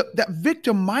that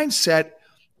victim mindset,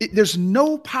 there's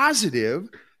no positive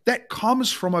that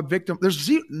comes from a victim. There's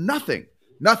nothing,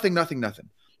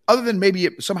 other than maybe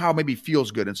it somehow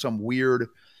feels good in some weird,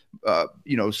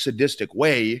 sadistic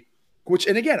way, which,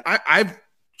 and again, I've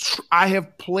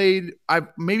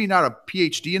maybe not a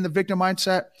PhD in the victim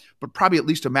mindset, but probably at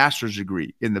least a master's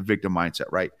degree in the victim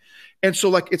mindset, right? And so,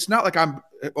 like, it's not like I'm,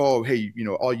 oh, hey,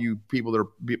 all you people that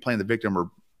are playing the victim are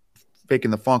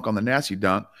faking the funk on the nasty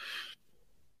dunk.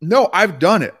 No, I've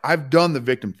done it. I've done the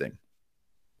victim thing.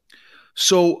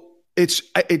 So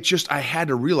I had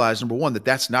to realize, number one, that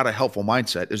that's not a helpful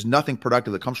mindset. There's nothing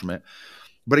productive that comes from it.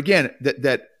 But again,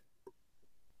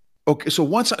 okay, so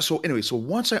once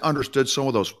I understood some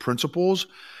of those principles,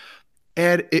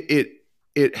 and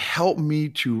it helped me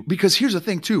to, because here's the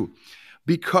thing too,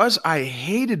 because I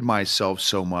hated myself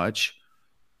so much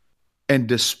and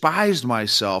despised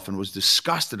myself and was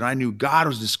disgusted, and I knew God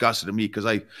was disgusted at me because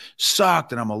I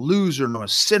sucked and I'm a loser and I'm a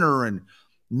sinner and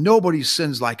nobody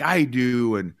sins like I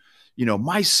do, and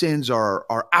my sins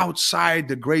are outside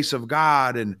the grace of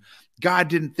God, and God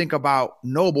didn't think about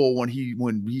Noble when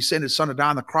he sent his son to die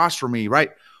on the cross for me,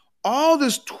 right? All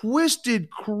this twisted,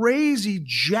 crazy,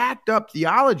 jacked up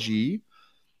theology,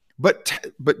 but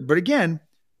again,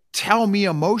 tell me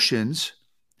emotions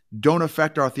don't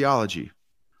affect our theology,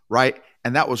 right?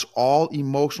 And that was all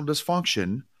emotional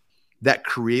dysfunction that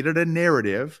created a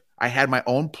narrative. I had my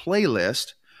own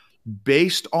playlist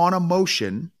based on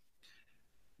emotion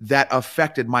that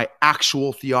affected my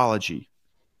actual theology.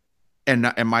 And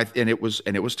it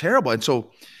was terrible. And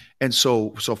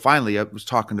so finally I was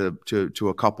talking to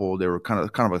a couple. They were kind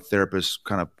of a therapist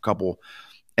kind of couple,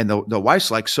 and the wife's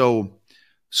like, so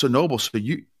Noble, so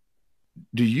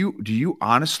do you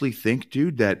honestly think,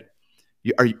 dude, that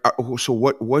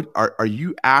are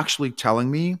you actually telling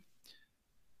me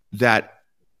that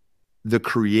the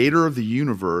creator of the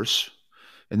universe,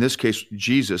 in this case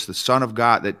Jesus, the Son of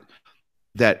God,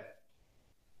 that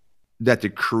the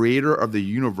creator of the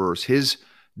universe, his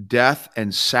death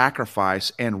and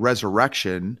sacrifice and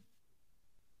resurrection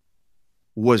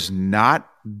was not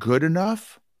good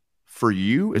enough for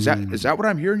you? Is that what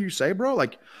I'm hearing you say, bro?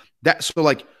 Like that. So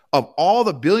like, of all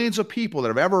the billions of people that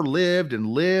have ever lived,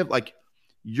 like,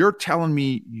 you're telling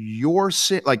me your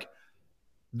sin, like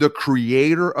the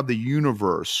creator of the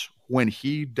universe, when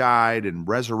he died and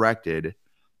resurrected,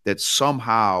 that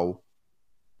somehow,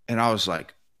 and I was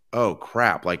like, oh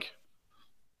crap, like,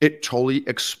 it totally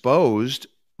exposed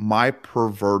my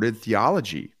perverted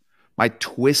theology, my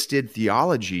twisted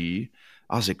theology.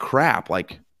 I was like, crap,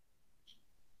 like,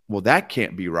 well, that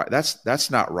can't be right.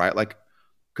 That's not right. Like,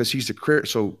 because he's the creator.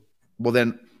 So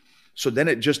then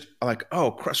it just, like,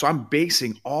 oh crap. So I'm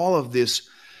basing all of this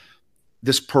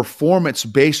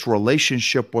performance-based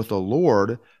relationship with the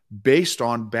Lord based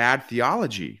on bad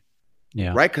theology.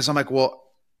 Yeah. Right. Because I'm like, well,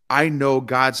 I know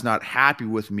God's not happy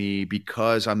with me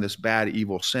because I'm this bad,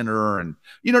 evil sinner. And,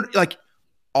 like,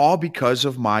 all because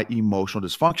of my emotional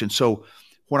dysfunction. So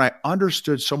when I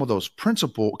understood some of those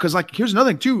principles, because, like, here's another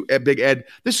thing too, Big Ed,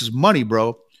 this is money,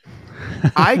 bro.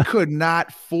 I could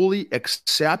not fully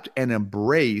accept and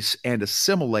embrace and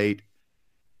assimilate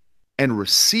and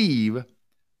receive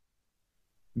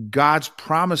God's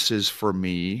promises for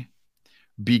me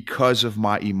because of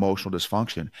my emotional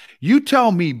dysfunction. You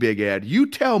tell me, Big Ed, you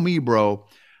tell me, bro,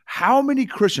 how many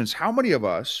Christians, how many of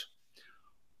us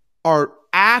are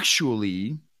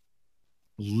actually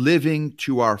living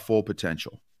to our full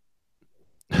potential?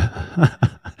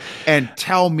 And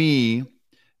tell me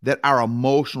that our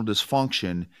emotional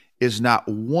dysfunction is not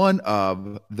one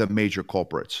of the major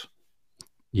culprits.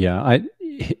 Yeah,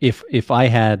 if I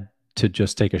had to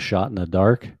just take a shot in the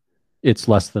dark, it's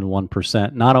less than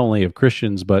 1%, not only of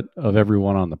Christians, but of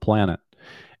everyone on the planet.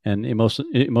 And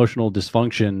emotional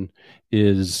dysfunction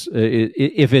is,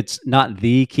 if it's not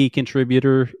the key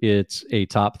contributor, it's a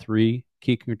top 3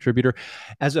 key contributor.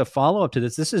 As a follow-up to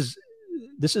this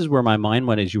is where my mind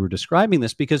went as you were describing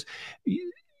this, because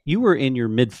you were in your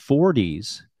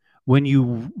mid-40s when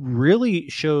you really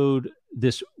showed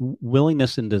this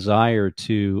willingness and desire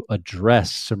to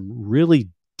address some really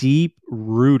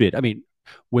deep-rooted, I mean,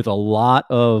 with a lot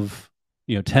of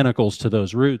tentacles to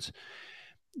those roots,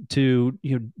 to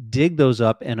dig those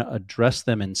up and address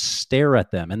them and stare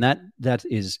at them, and that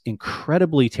is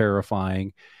incredibly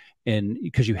terrifying, and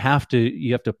because you have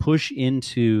to push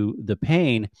into the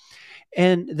pain,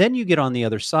 and then you get on the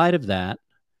other side of that.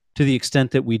 To the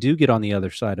extent that we do get on the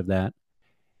other side of that,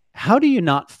 how do you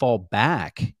not fall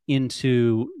back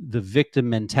into the victim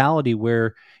mentality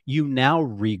where you now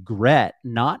regret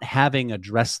not having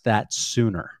addressed that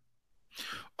sooner?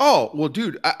 Oh, well,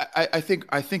 dude, I think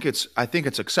it's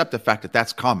accept the fact that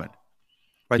that's common,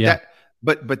 right? Yeah.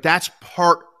 But that's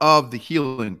part of the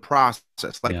healing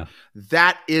process. Like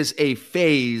that is a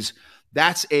phase.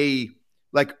 That's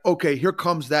okay, here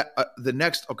comes that, the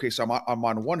next, okay, so I'm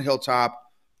on one hilltop.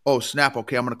 Oh, snap.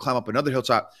 Okay, I'm going to climb up another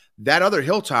hilltop. That other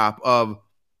hilltop of,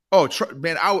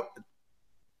 man,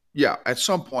 at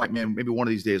some point, man, maybe one of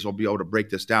these days I'll be able to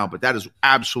break this down, but that is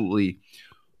absolutely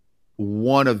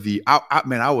one of the,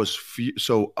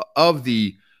 of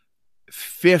the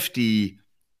 50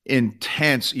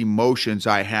 intense emotions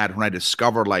I had when I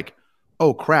discovered, like,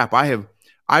 oh crap, I've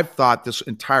thought this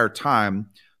entire time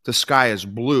the sky is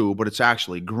blue, but it's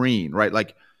actually green, right?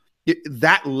 Like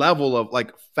that level of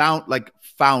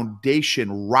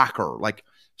foundation rocker, like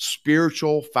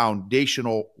spiritual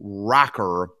foundational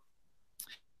rocker.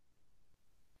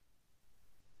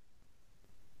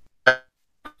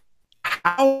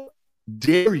 How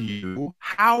dare you?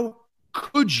 How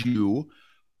could you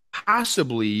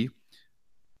possibly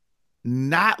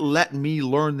not let me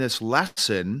learn this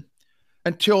lesson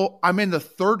until I'm in the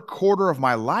third quarter of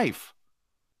my life,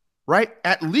 right?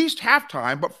 At least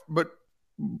halftime, but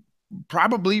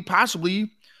probably,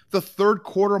 possibly the third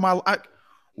quarter of my life.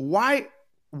 Why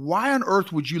on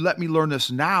earth would you let me learn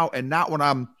this now and not when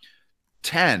I'm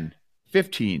 10,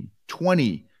 15,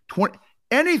 20,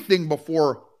 anything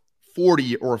before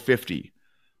 40 or 50,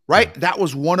 right? That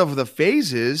was one of the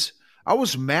phases. I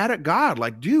was mad at God.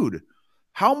 Like, dude,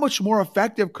 how much more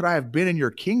effective could I have been in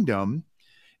your kingdom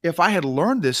if I had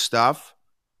learned this stuff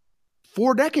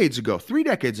 4 decades ago, 3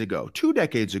 decades ago, 2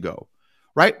 decades ago,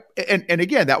 right? And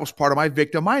again, that was part of my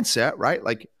victim mindset, right?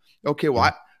 Like, okay, well,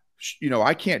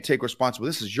 I can't take responsibility.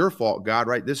 This is your fault, God,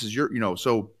 right? This is your,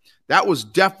 so that was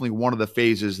definitely one of the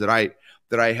phases that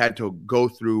I had to go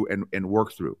through and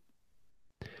work through.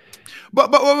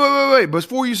 But wait,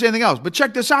 before you say anything else, but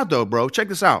check this out though, bro. Check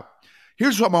this out.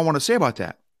 Here's what I want to say about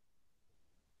that.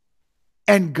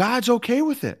 And God's okay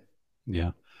with it.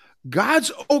 Yeah.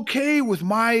 God's okay with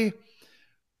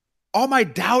all my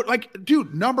doubt. Like,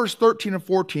 dude, Numbers 13 and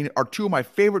 14 are 2 of my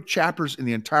favorite chapters in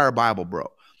the entire Bible, bro.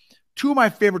 2 of my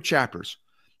favorite chapters.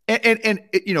 And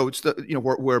it's the,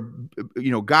 where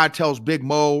God tells Big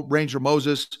Mo, Ranger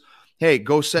Moses, hey,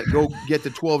 go get the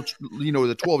 12,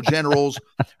 the 12 generals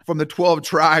from the 12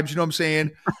 tribes. You know what I'm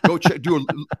saying? Go do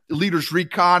a leader's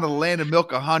recon of the land of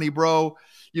milk and honey, bro.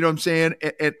 You know what I'm saying?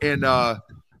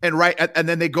 And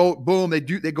then they go, boom, they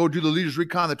go do the leaders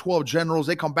recon, the 12 generals,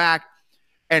 they come back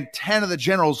and 10 of the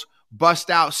generals bust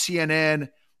out CNN,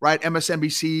 right?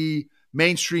 MSNBC,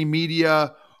 mainstream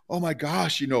media. Oh my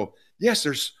gosh, yes,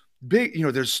 there's big,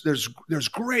 there's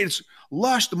great, it's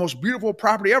lush, the most beautiful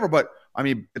property ever. But I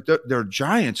mean, they're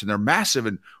giants and they're massive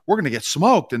and we're going to get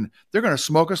smoked and they're going to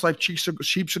smoke us like cheap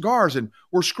cigars and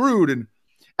we're screwed.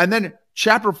 And then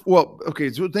so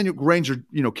then Ranger,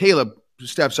 Caleb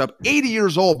steps up, 80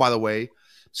 years old, by the way,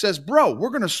 says, bro, we're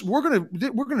going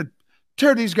to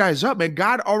tear these guys up, man.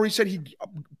 God already said he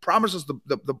promised us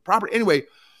the property anyway.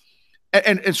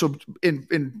 And so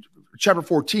in chapter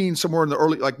 14, somewhere in the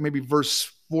early, like maybe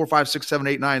verse 4, 5, 6, 7,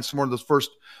 8, 9, somewhere in those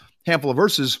first handful of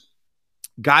verses,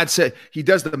 God said he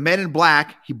does the Men in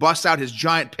Black. He busts out his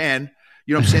giant pen.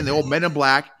 You know what I'm saying? The old Men in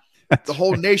Black. The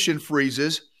whole nation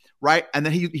freezes, right? And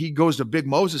then he goes to big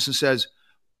Moses and says,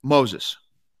 Moses,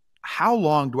 how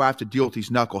long do I have to deal with these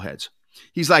knuckleheads?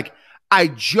 He's like, I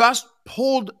just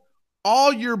pulled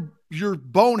all your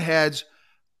boneheads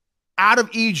out of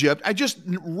Egypt. I just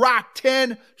rocked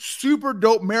 10 super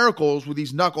dope miracles with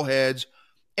these knuckleheads.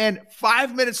 And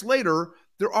 5 minutes later,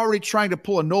 they're already trying to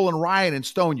pull a Nolan Ryan and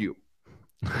stone you.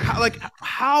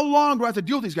 How long do I have to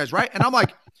deal with these guys, right? And I'm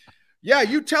like, yeah,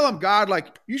 you tell them, God,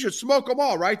 like, you should smoke them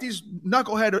all, right? These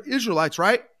knucklehead Israelites,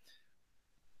 right?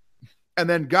 And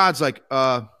then God's like,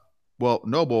 well,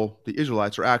 Noble, the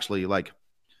Israelites are actually like,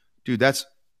 dude, that's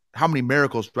how many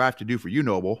miracles do I have to do for you,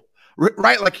 Noble?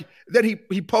 Right? Like, then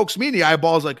he pokes me in the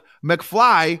eyeballs like,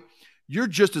 McFly, you're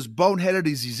just as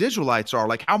boneheaded as these Israelites are.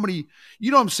 Like, how many, you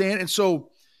know what I'm saying? And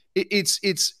so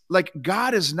it's like,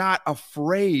 God is not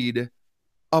afraid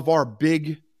of our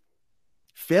big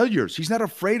failures. He's not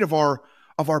afraid of our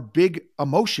big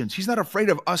emotions. He's not afraid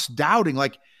of us doubting.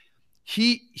 Like,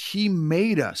 he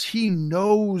made us. He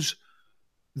knows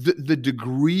the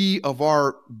degree of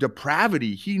our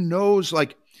depravity. He knows,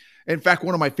 like, in fact,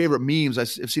 one of my favorite memes, I've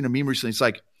seen a meme recently. It's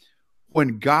like,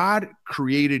 when God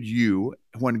created you,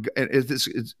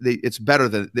 it's better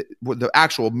than the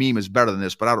actual meme is better than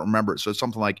this, but I don't remember it. So it's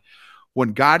something like,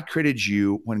 when God created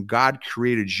you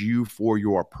for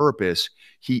your purpose,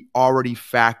 he already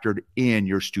factored in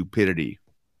your stupidity.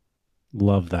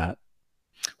 Love that.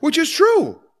 Which is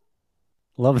true.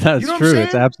 Love that. It's true.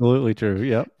 It's absolutely true.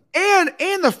 Yep.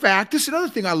 And the fact, this is another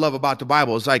thing I love about the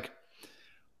Bible, is like,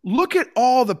 look at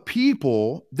all the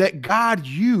people that God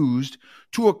used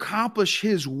to accomplish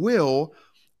his will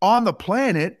on the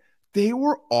planet. They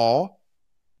were all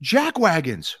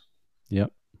jackwagons.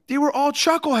 Yep. They were all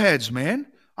chuckleheads, man.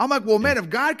 I'm like, well, man, if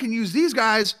God can use these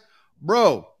guys,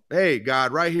 bro, hey,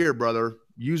 God, right here, brother,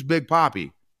 use Big Papi.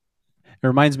 It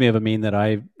reminds me of a meme that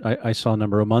I saw a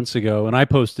number of months ago, and I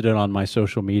posted it on my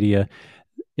social media.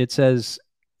 It says,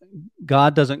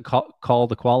 God doesn't call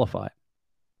the qualified.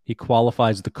 He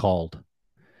qualifies the called.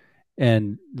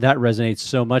 And that resonates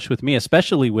so much with me,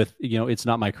 especially with, it's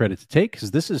not my credit to take,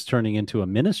 because this is turning into a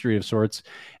ministry of sorts.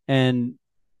 And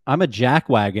I'm a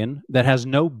jackwagon that has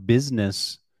no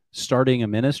business starting a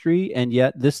ministry, and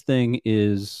yet this thing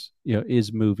is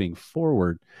moving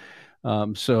forward.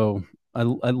 So I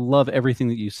love everything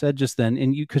that you said just then,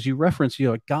 and because you referenced,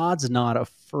 God's not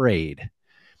afraid.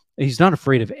 He's not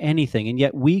afraid of anything, and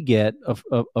yet we get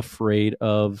afraid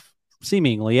of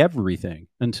seemingly everything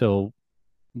until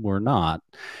we're not.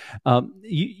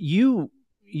 You're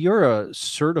a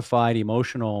certified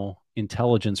emotional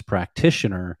intelligence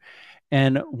practitioner.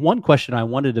 And one question I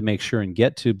wanted to make sure and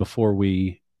get to before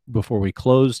we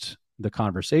closed the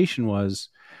conversation was,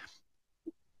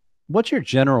 what's your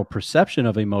general perception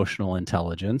of emotional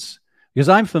intelligence? Because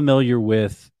I'm familiar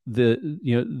with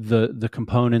the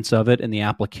components of it and the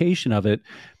application of it,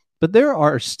 but there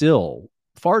are still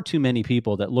far too many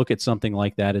people that look at something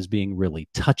like that as being really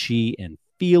touchy and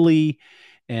feely,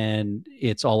 and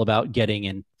it's all about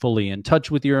getting fully in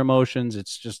touch with your emotions.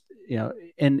 It's just,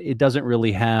 and it doesn't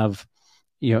really have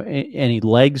any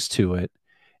legs to it.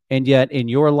 And yet in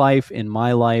your life, in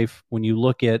my life, when you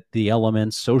look at the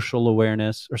elements,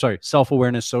 self-awareness,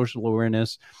 social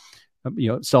awareness,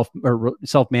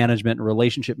 self-management and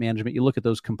relationship management, you look at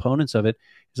those components of it,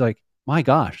 it's like, my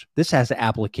gosh, this has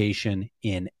application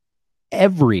in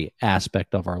every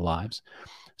aspect of our lives.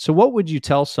 So what would you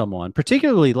tell someone,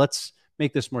 particularly, let's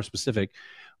make this more specific,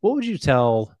 what would you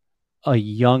tell a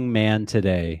young man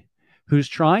today who's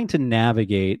trying to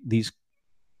navigate these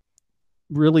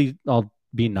really, I'll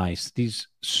be nice, these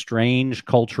strange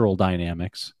cultural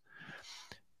dynamics,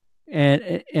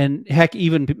 and heck,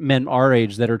 even men our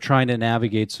age that are trying to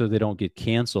navigate so they don't get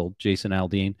canceled, Jason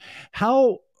Aldean,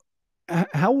 how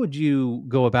would you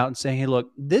go about and say, hey,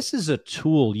 look, this is a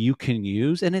tool you can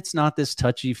use, and it's not this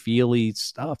touchy-feely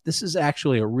stuff. This is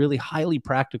actually a really highly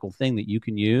practical thing that you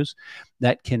can use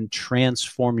that can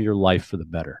transform your life for the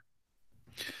better?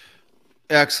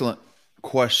 Excellent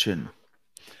question.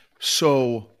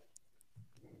 So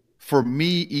for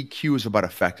me, EQ is about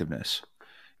effectiveness.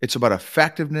 It's about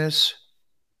effectiveness.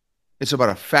 It's about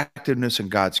effectiveness in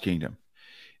God's kingdom.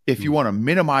 If you want to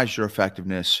minimize your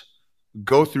effectiveness,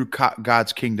 go through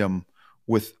God's kingdom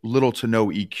with little to no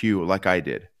EQ, like I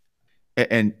did.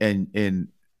 And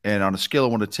on a scale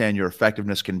of 1 to 10, your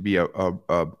effectiveness can be a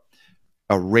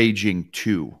raging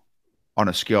 2 on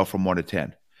a scale from 1 to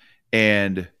 10.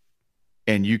 And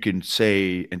you can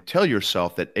say and tell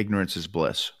yourself that ignorance is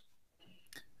bliss.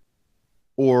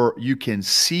 Or you can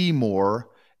see more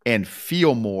and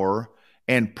feel more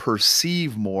and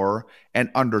perceive more and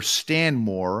understand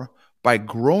more by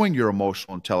growing your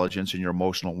emotional intelligence and your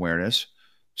emotional awareness,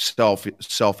 self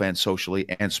and socially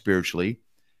and spiritually,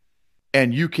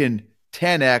 and you can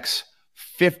 10x,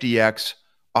 50x,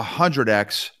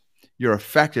 100x your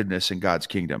effectiveness in God's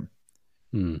kingdom.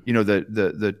 You know,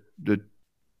 the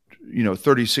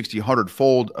 30, 60,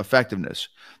 100-fold effectiveness.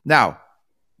 Now,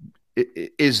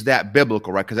 is that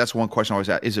biblical, right? Because that's one question I always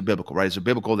ask. Is it biblical, right? Is it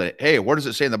biblical that, hey, where does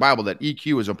it say in the Bible that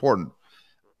EQ is important?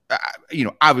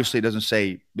 Obviously it doesn't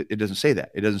say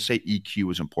that. It doesn't say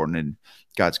EQ is important in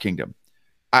God's kingdom.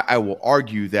 I will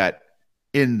argue that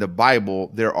in the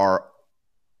Bible, there are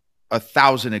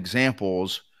 1,000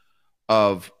 examples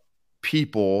of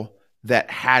people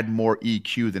that had more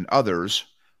EQ than others.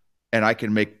 And I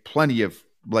can make plenty of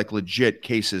like legit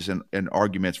cases and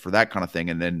arguments for that kind of thing.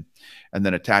 And then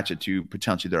attach it to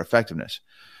potentially their effectiveness.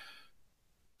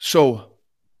 So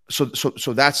there's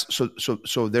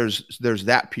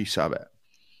that piece of it.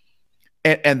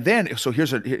 And then, so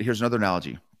here's another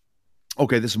analogy.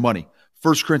 Okay. This is money.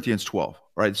 1 Corinthians 12,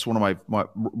 right? It's one of my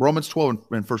Romans 12 and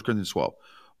 1 Corinthians 12.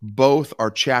 Both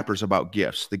are chapters about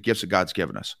gifts, the gifts that God's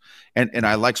given us. And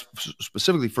I like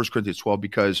specifically 1 Corinthians 12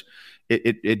 because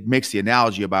it makes the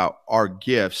analogy about our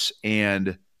gifts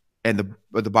and the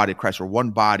body of Christ. We're one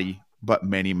body, but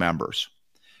many members.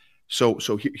 So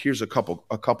here's a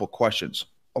couple questions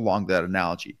along that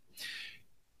analogy.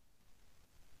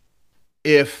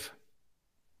 If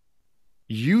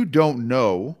you don't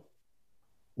know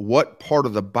what part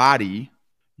of the body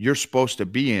you're supposed to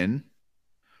be in,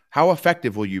 how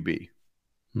effective will you be?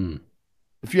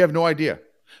 If you have no idea?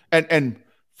 And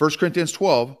 1 Corinthians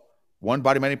 12, one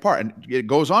body, many parts. And it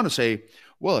goes on to say,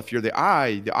 well, if you're the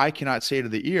eye cannot say to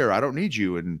the ear, I don't need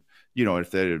you. And,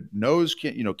 if the nose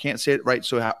can't say it right.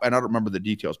 So, and I don't remember the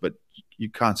details, but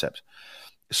concepts.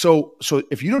 So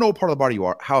if you don't know what part of the body you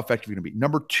are, how effective are you going to be?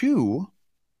 Number two,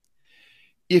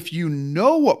 if you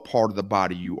know what part of the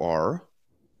body you are,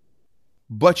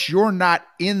 but you're not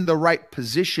in the right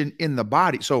position in the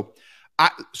body. So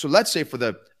let's say for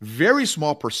the very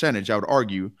small percentage, I would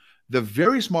argue, the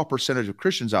very small percentage of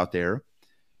Christians out there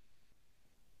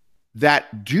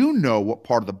that do know what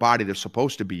part of the body they're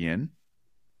supposed to be in,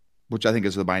 which I think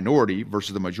is the minority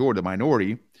versus the majority, the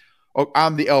minority. Oh,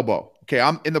 I'm the elbow. Okay,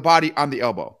 I'm in the body, I'm the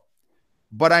elbow.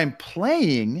 But I'm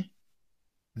playing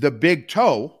the big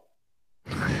toe.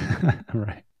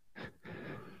 Right.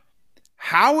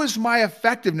 How is my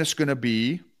effectiveness going to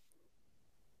be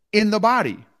in the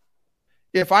body?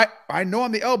 If I know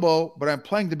I'm the elbow, but I'm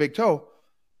playing the big toe,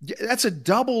 that's a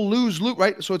double lose-lose,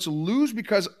 right? So it's a lose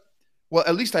because, well,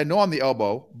 at least I know I'm the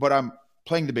elbow, but I'm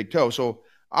playing the big toe. So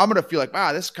I'm going to feel like,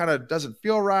 this kind of doesn't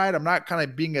feel right. I'm not kind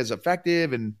of being as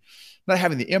effective and not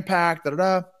having the impact,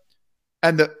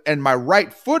 And my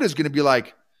right foot is going to be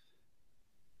like,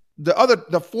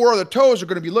 the four other toes are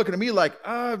going to be looking at me like,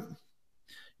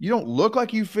 you don't look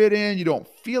like you fit in. You don't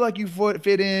feel like you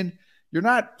fit in. You're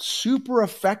not super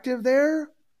effective there,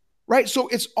 right? So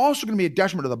it's also going to be a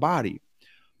detriment to the body.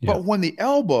 Yeah. But when the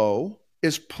elbow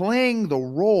is playing the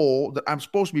role that I'm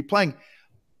supposed to be playing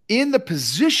in the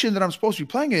position that I'm supposed to be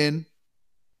playing in,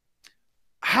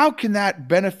 how can that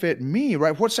benefit me,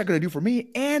 right? What's that going to do for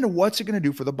me? And what's it going to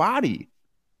do for the body,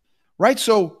 right?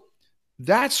 So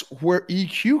that's where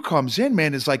EQ comes in,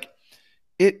 man. It's like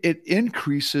it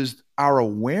increases our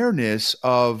awareness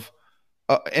of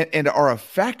and our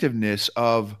effectiveness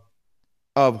of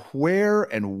where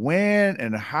and when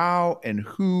and how and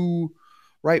who,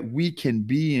 right, we can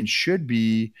be and should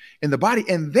be in the body.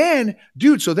 And then,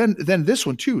 dude, so then this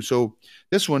one too. So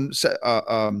this one,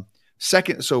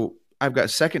 second. So I've got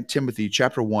 2 Timothy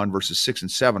chapter 1 verses 6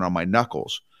 and 7 on my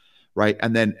knuckles, right?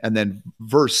 And then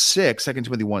verse 6, 2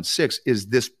 Timothy 1:6 is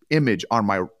this image on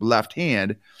my left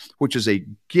hand, which is a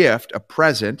gift, a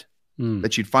present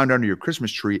that you'd find under your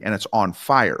Christmas tree, and it's on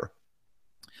fire.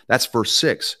 That's verse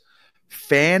 6.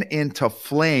 Fan into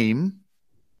flame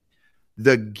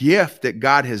the gift that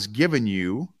God has given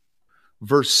you.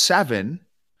 Verse 7,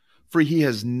 for he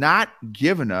has not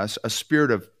given us a spirit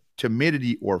of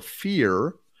timidity or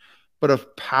fear, but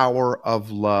of power, of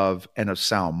love, and of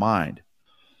sound mind.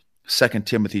 2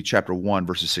 Timothy chapter 1,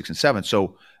 verses 6 and 7.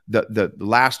 So the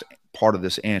last part of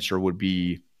this answer would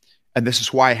be, and this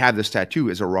is why I have this tattoo,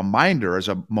 as a reminder, as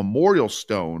a memorial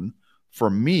stone for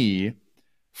me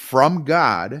from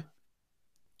God,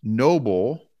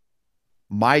 Noble,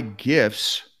 my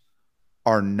gifts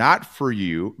are not for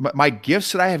you. My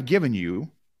gifts that I have given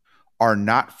you are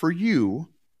not for you.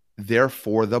 They're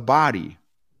for the body.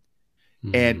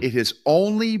 And it has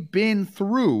only been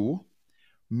through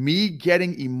me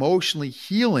getting emotionally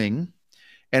healing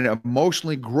and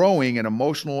emotionally growing and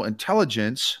emotional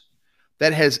intelligence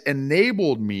that has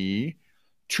enabled me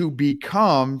to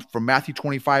become, from Matthew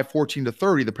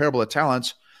 25:14-30, the parable of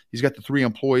talents. He's got the 3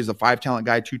 employees, the 5-talent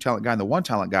guy, 2-talent guy, and the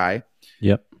 1-talent guy.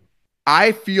 Yep.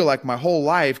 I feel like my whole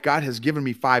life, God has given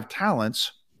me 5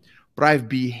 talents, but I've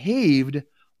behaved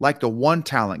like the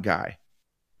 1-talent guy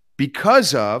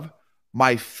because of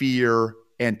my fear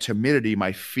and timidity,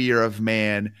 my fear of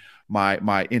man,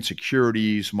 my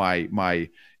insecurities, my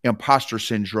imposter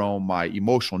syndrome, my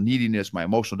emotional neediness, my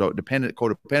emotional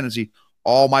codependency,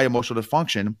 all my emotional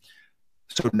dysfunction.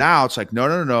 So now it's like,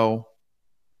 no,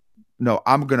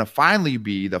 I'm going to finally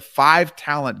be the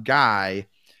 5-talent guy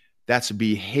that's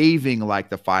behaving like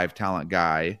the 5-talent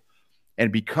guy.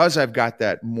 And because I've got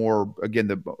that more, again,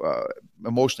 the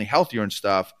emotionally healthier and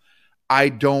stuff, I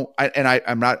don't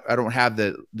have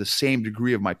the same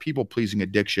degree of my people pleasing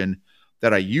addiction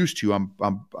that I used to.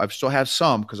 I still have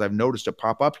some, because I've noticed it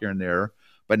pop up here and there.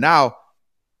 But now,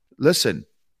 listen,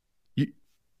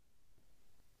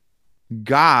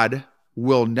 God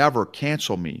will never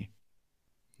cancel me.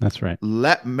 That's right.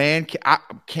 Let man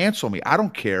cancel me. I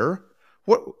don't care.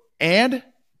 What? And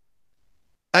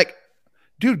like,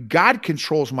 dude, God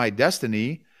controls my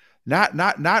destiny, not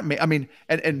me. I mean,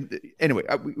 and anyway,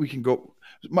 we can go.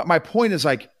 My point is,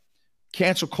 like,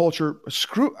 cancel culture.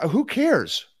 Screw. Who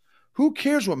cares? Who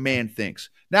cares what man thinks?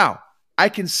 Now, I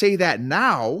can say that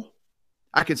now.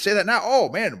 Oh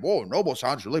man, whoa, Noble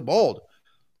sounds really bold.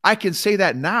 I can say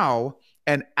that now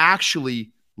and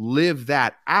actually live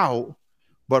that out.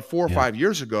 But 4 or 5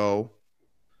 years ago,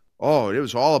 it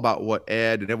was all about what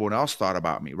Ed and everyone else thought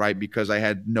about me, right? Because I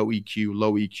had no EQ,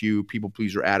 low EQ, people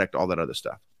pleaser, addict, all that other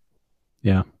stuff.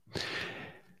 Yeah.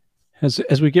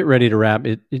 As we get ready to wrap,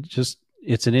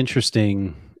 it's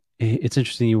interesting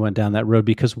you went down that road,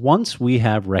 because once we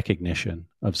have recognition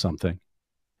of something,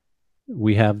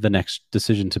 we have the next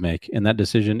decision to make. And that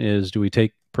decision is, do we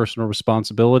take personal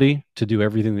responsibility to do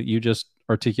everything that you just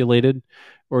articulated,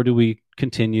 or do we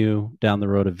continue down the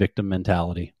road of victim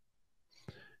mentality?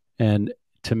 And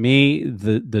to me,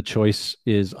 the choice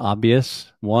is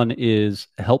obvious. One is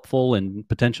helpful and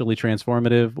potentially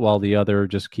transformative, while the other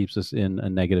just keeps us in a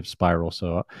negative spiral.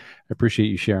 So I appreciate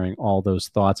you sharing all those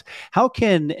thoughts. How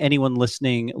can anyone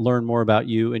listening learn more about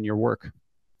you and your work?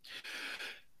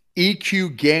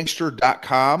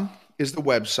 EQGangster.com is the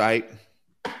website.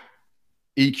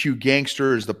 EQ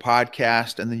Gangster is the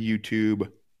podcast and the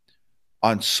YouTube.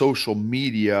 On social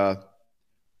media,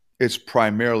 it's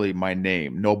primarily my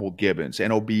name, Noble Gibbons,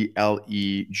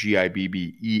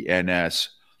 NobleGibbens,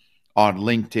 on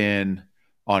LinkedIn,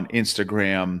 on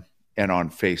Instagram, and on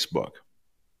Facebook.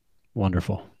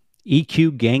 Wonderful.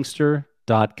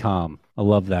 EQGangster.com. I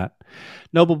love that.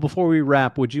 Noble, before we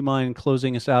wrap, would you mind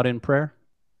closing us out in prayer?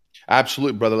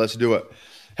 Absolutely, brother. Let's do it.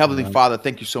 Heavenly Father,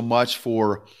 thank you so much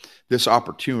for this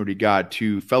opportunity, God,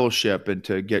 to fellowship and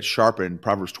to get sharpened.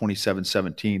 Proverbs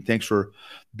 27:17. Thanks for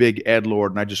Big Ed,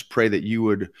 Lord. And I just pray that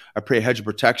I pray a hedge of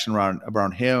protection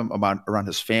around him, around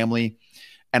his family,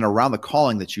 and around the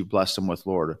calling that you've blessed him with,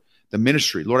 Lord. The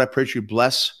ministry, Lord, I pray that you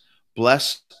bless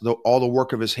all the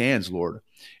work of his hands, Lord.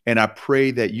 And I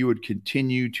pray that you would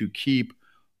continue to keep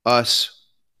us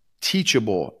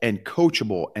teachable and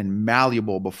coachable and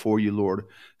malleable before you, Lord.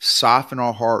 Soften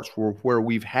our hearts where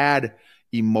we've had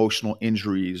emotional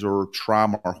injuries or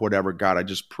trauma or whatever, God. I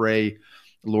just pray,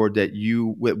 Lord, that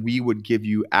we would give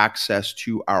you access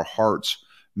to our hearts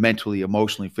mentally,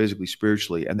 emotionally, physically,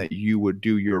 spiritually, and that you would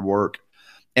do your work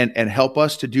and help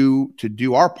us to do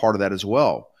our part of that as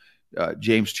well.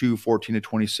 James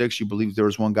 2:14-26, you believe there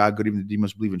is one God, good, even the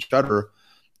demons believe and shudder.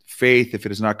 Faith, if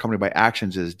it is not accompanied by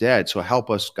actions, is dead. So help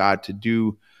us, God, to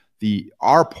do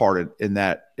our part in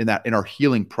our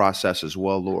healing process as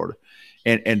well, Lord.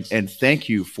 And thank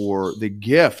you for the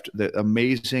gift, the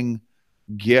amazing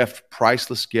gift,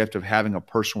 priceless gift of having a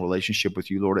personal relationship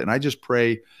with you, Lord. And I just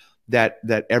pray that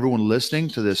everyone listening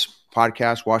to this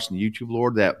podcast, watching the YouTube,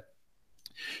 Lord, that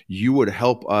you would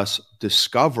help us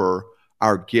discover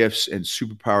our gifts and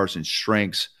superpowers and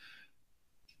strengths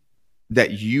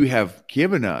that you have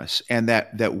given us, and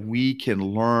that we can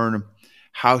learn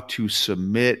how to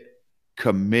submit,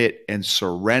 commit, and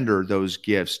surrender those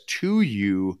gifts to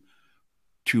you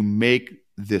to make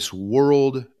this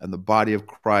world and the body of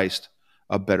Christ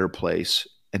a better place,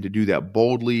 and to do that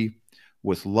boldly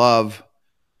with love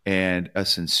and a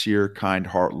sincere, kind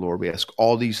heart, Lord. We ask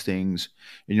all these things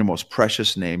in your most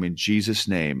precious name, in Jesus'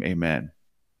 name, amen.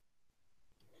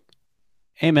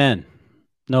 Amen.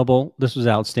 Noble, this was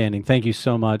outstanding. Thank you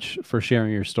so much for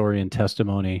sharing your story and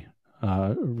testimony.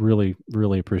 Really,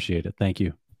 really appreciate it. Thank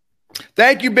you.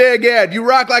 Thank you, Big Ed. You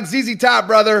rock like ZZ Top,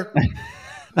 brother.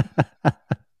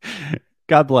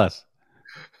 God bless.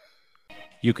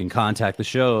 You can contact the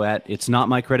show at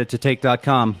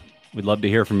itsnotmycredittotake.com. We'd love to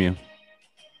hear from you.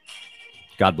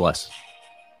 God bless.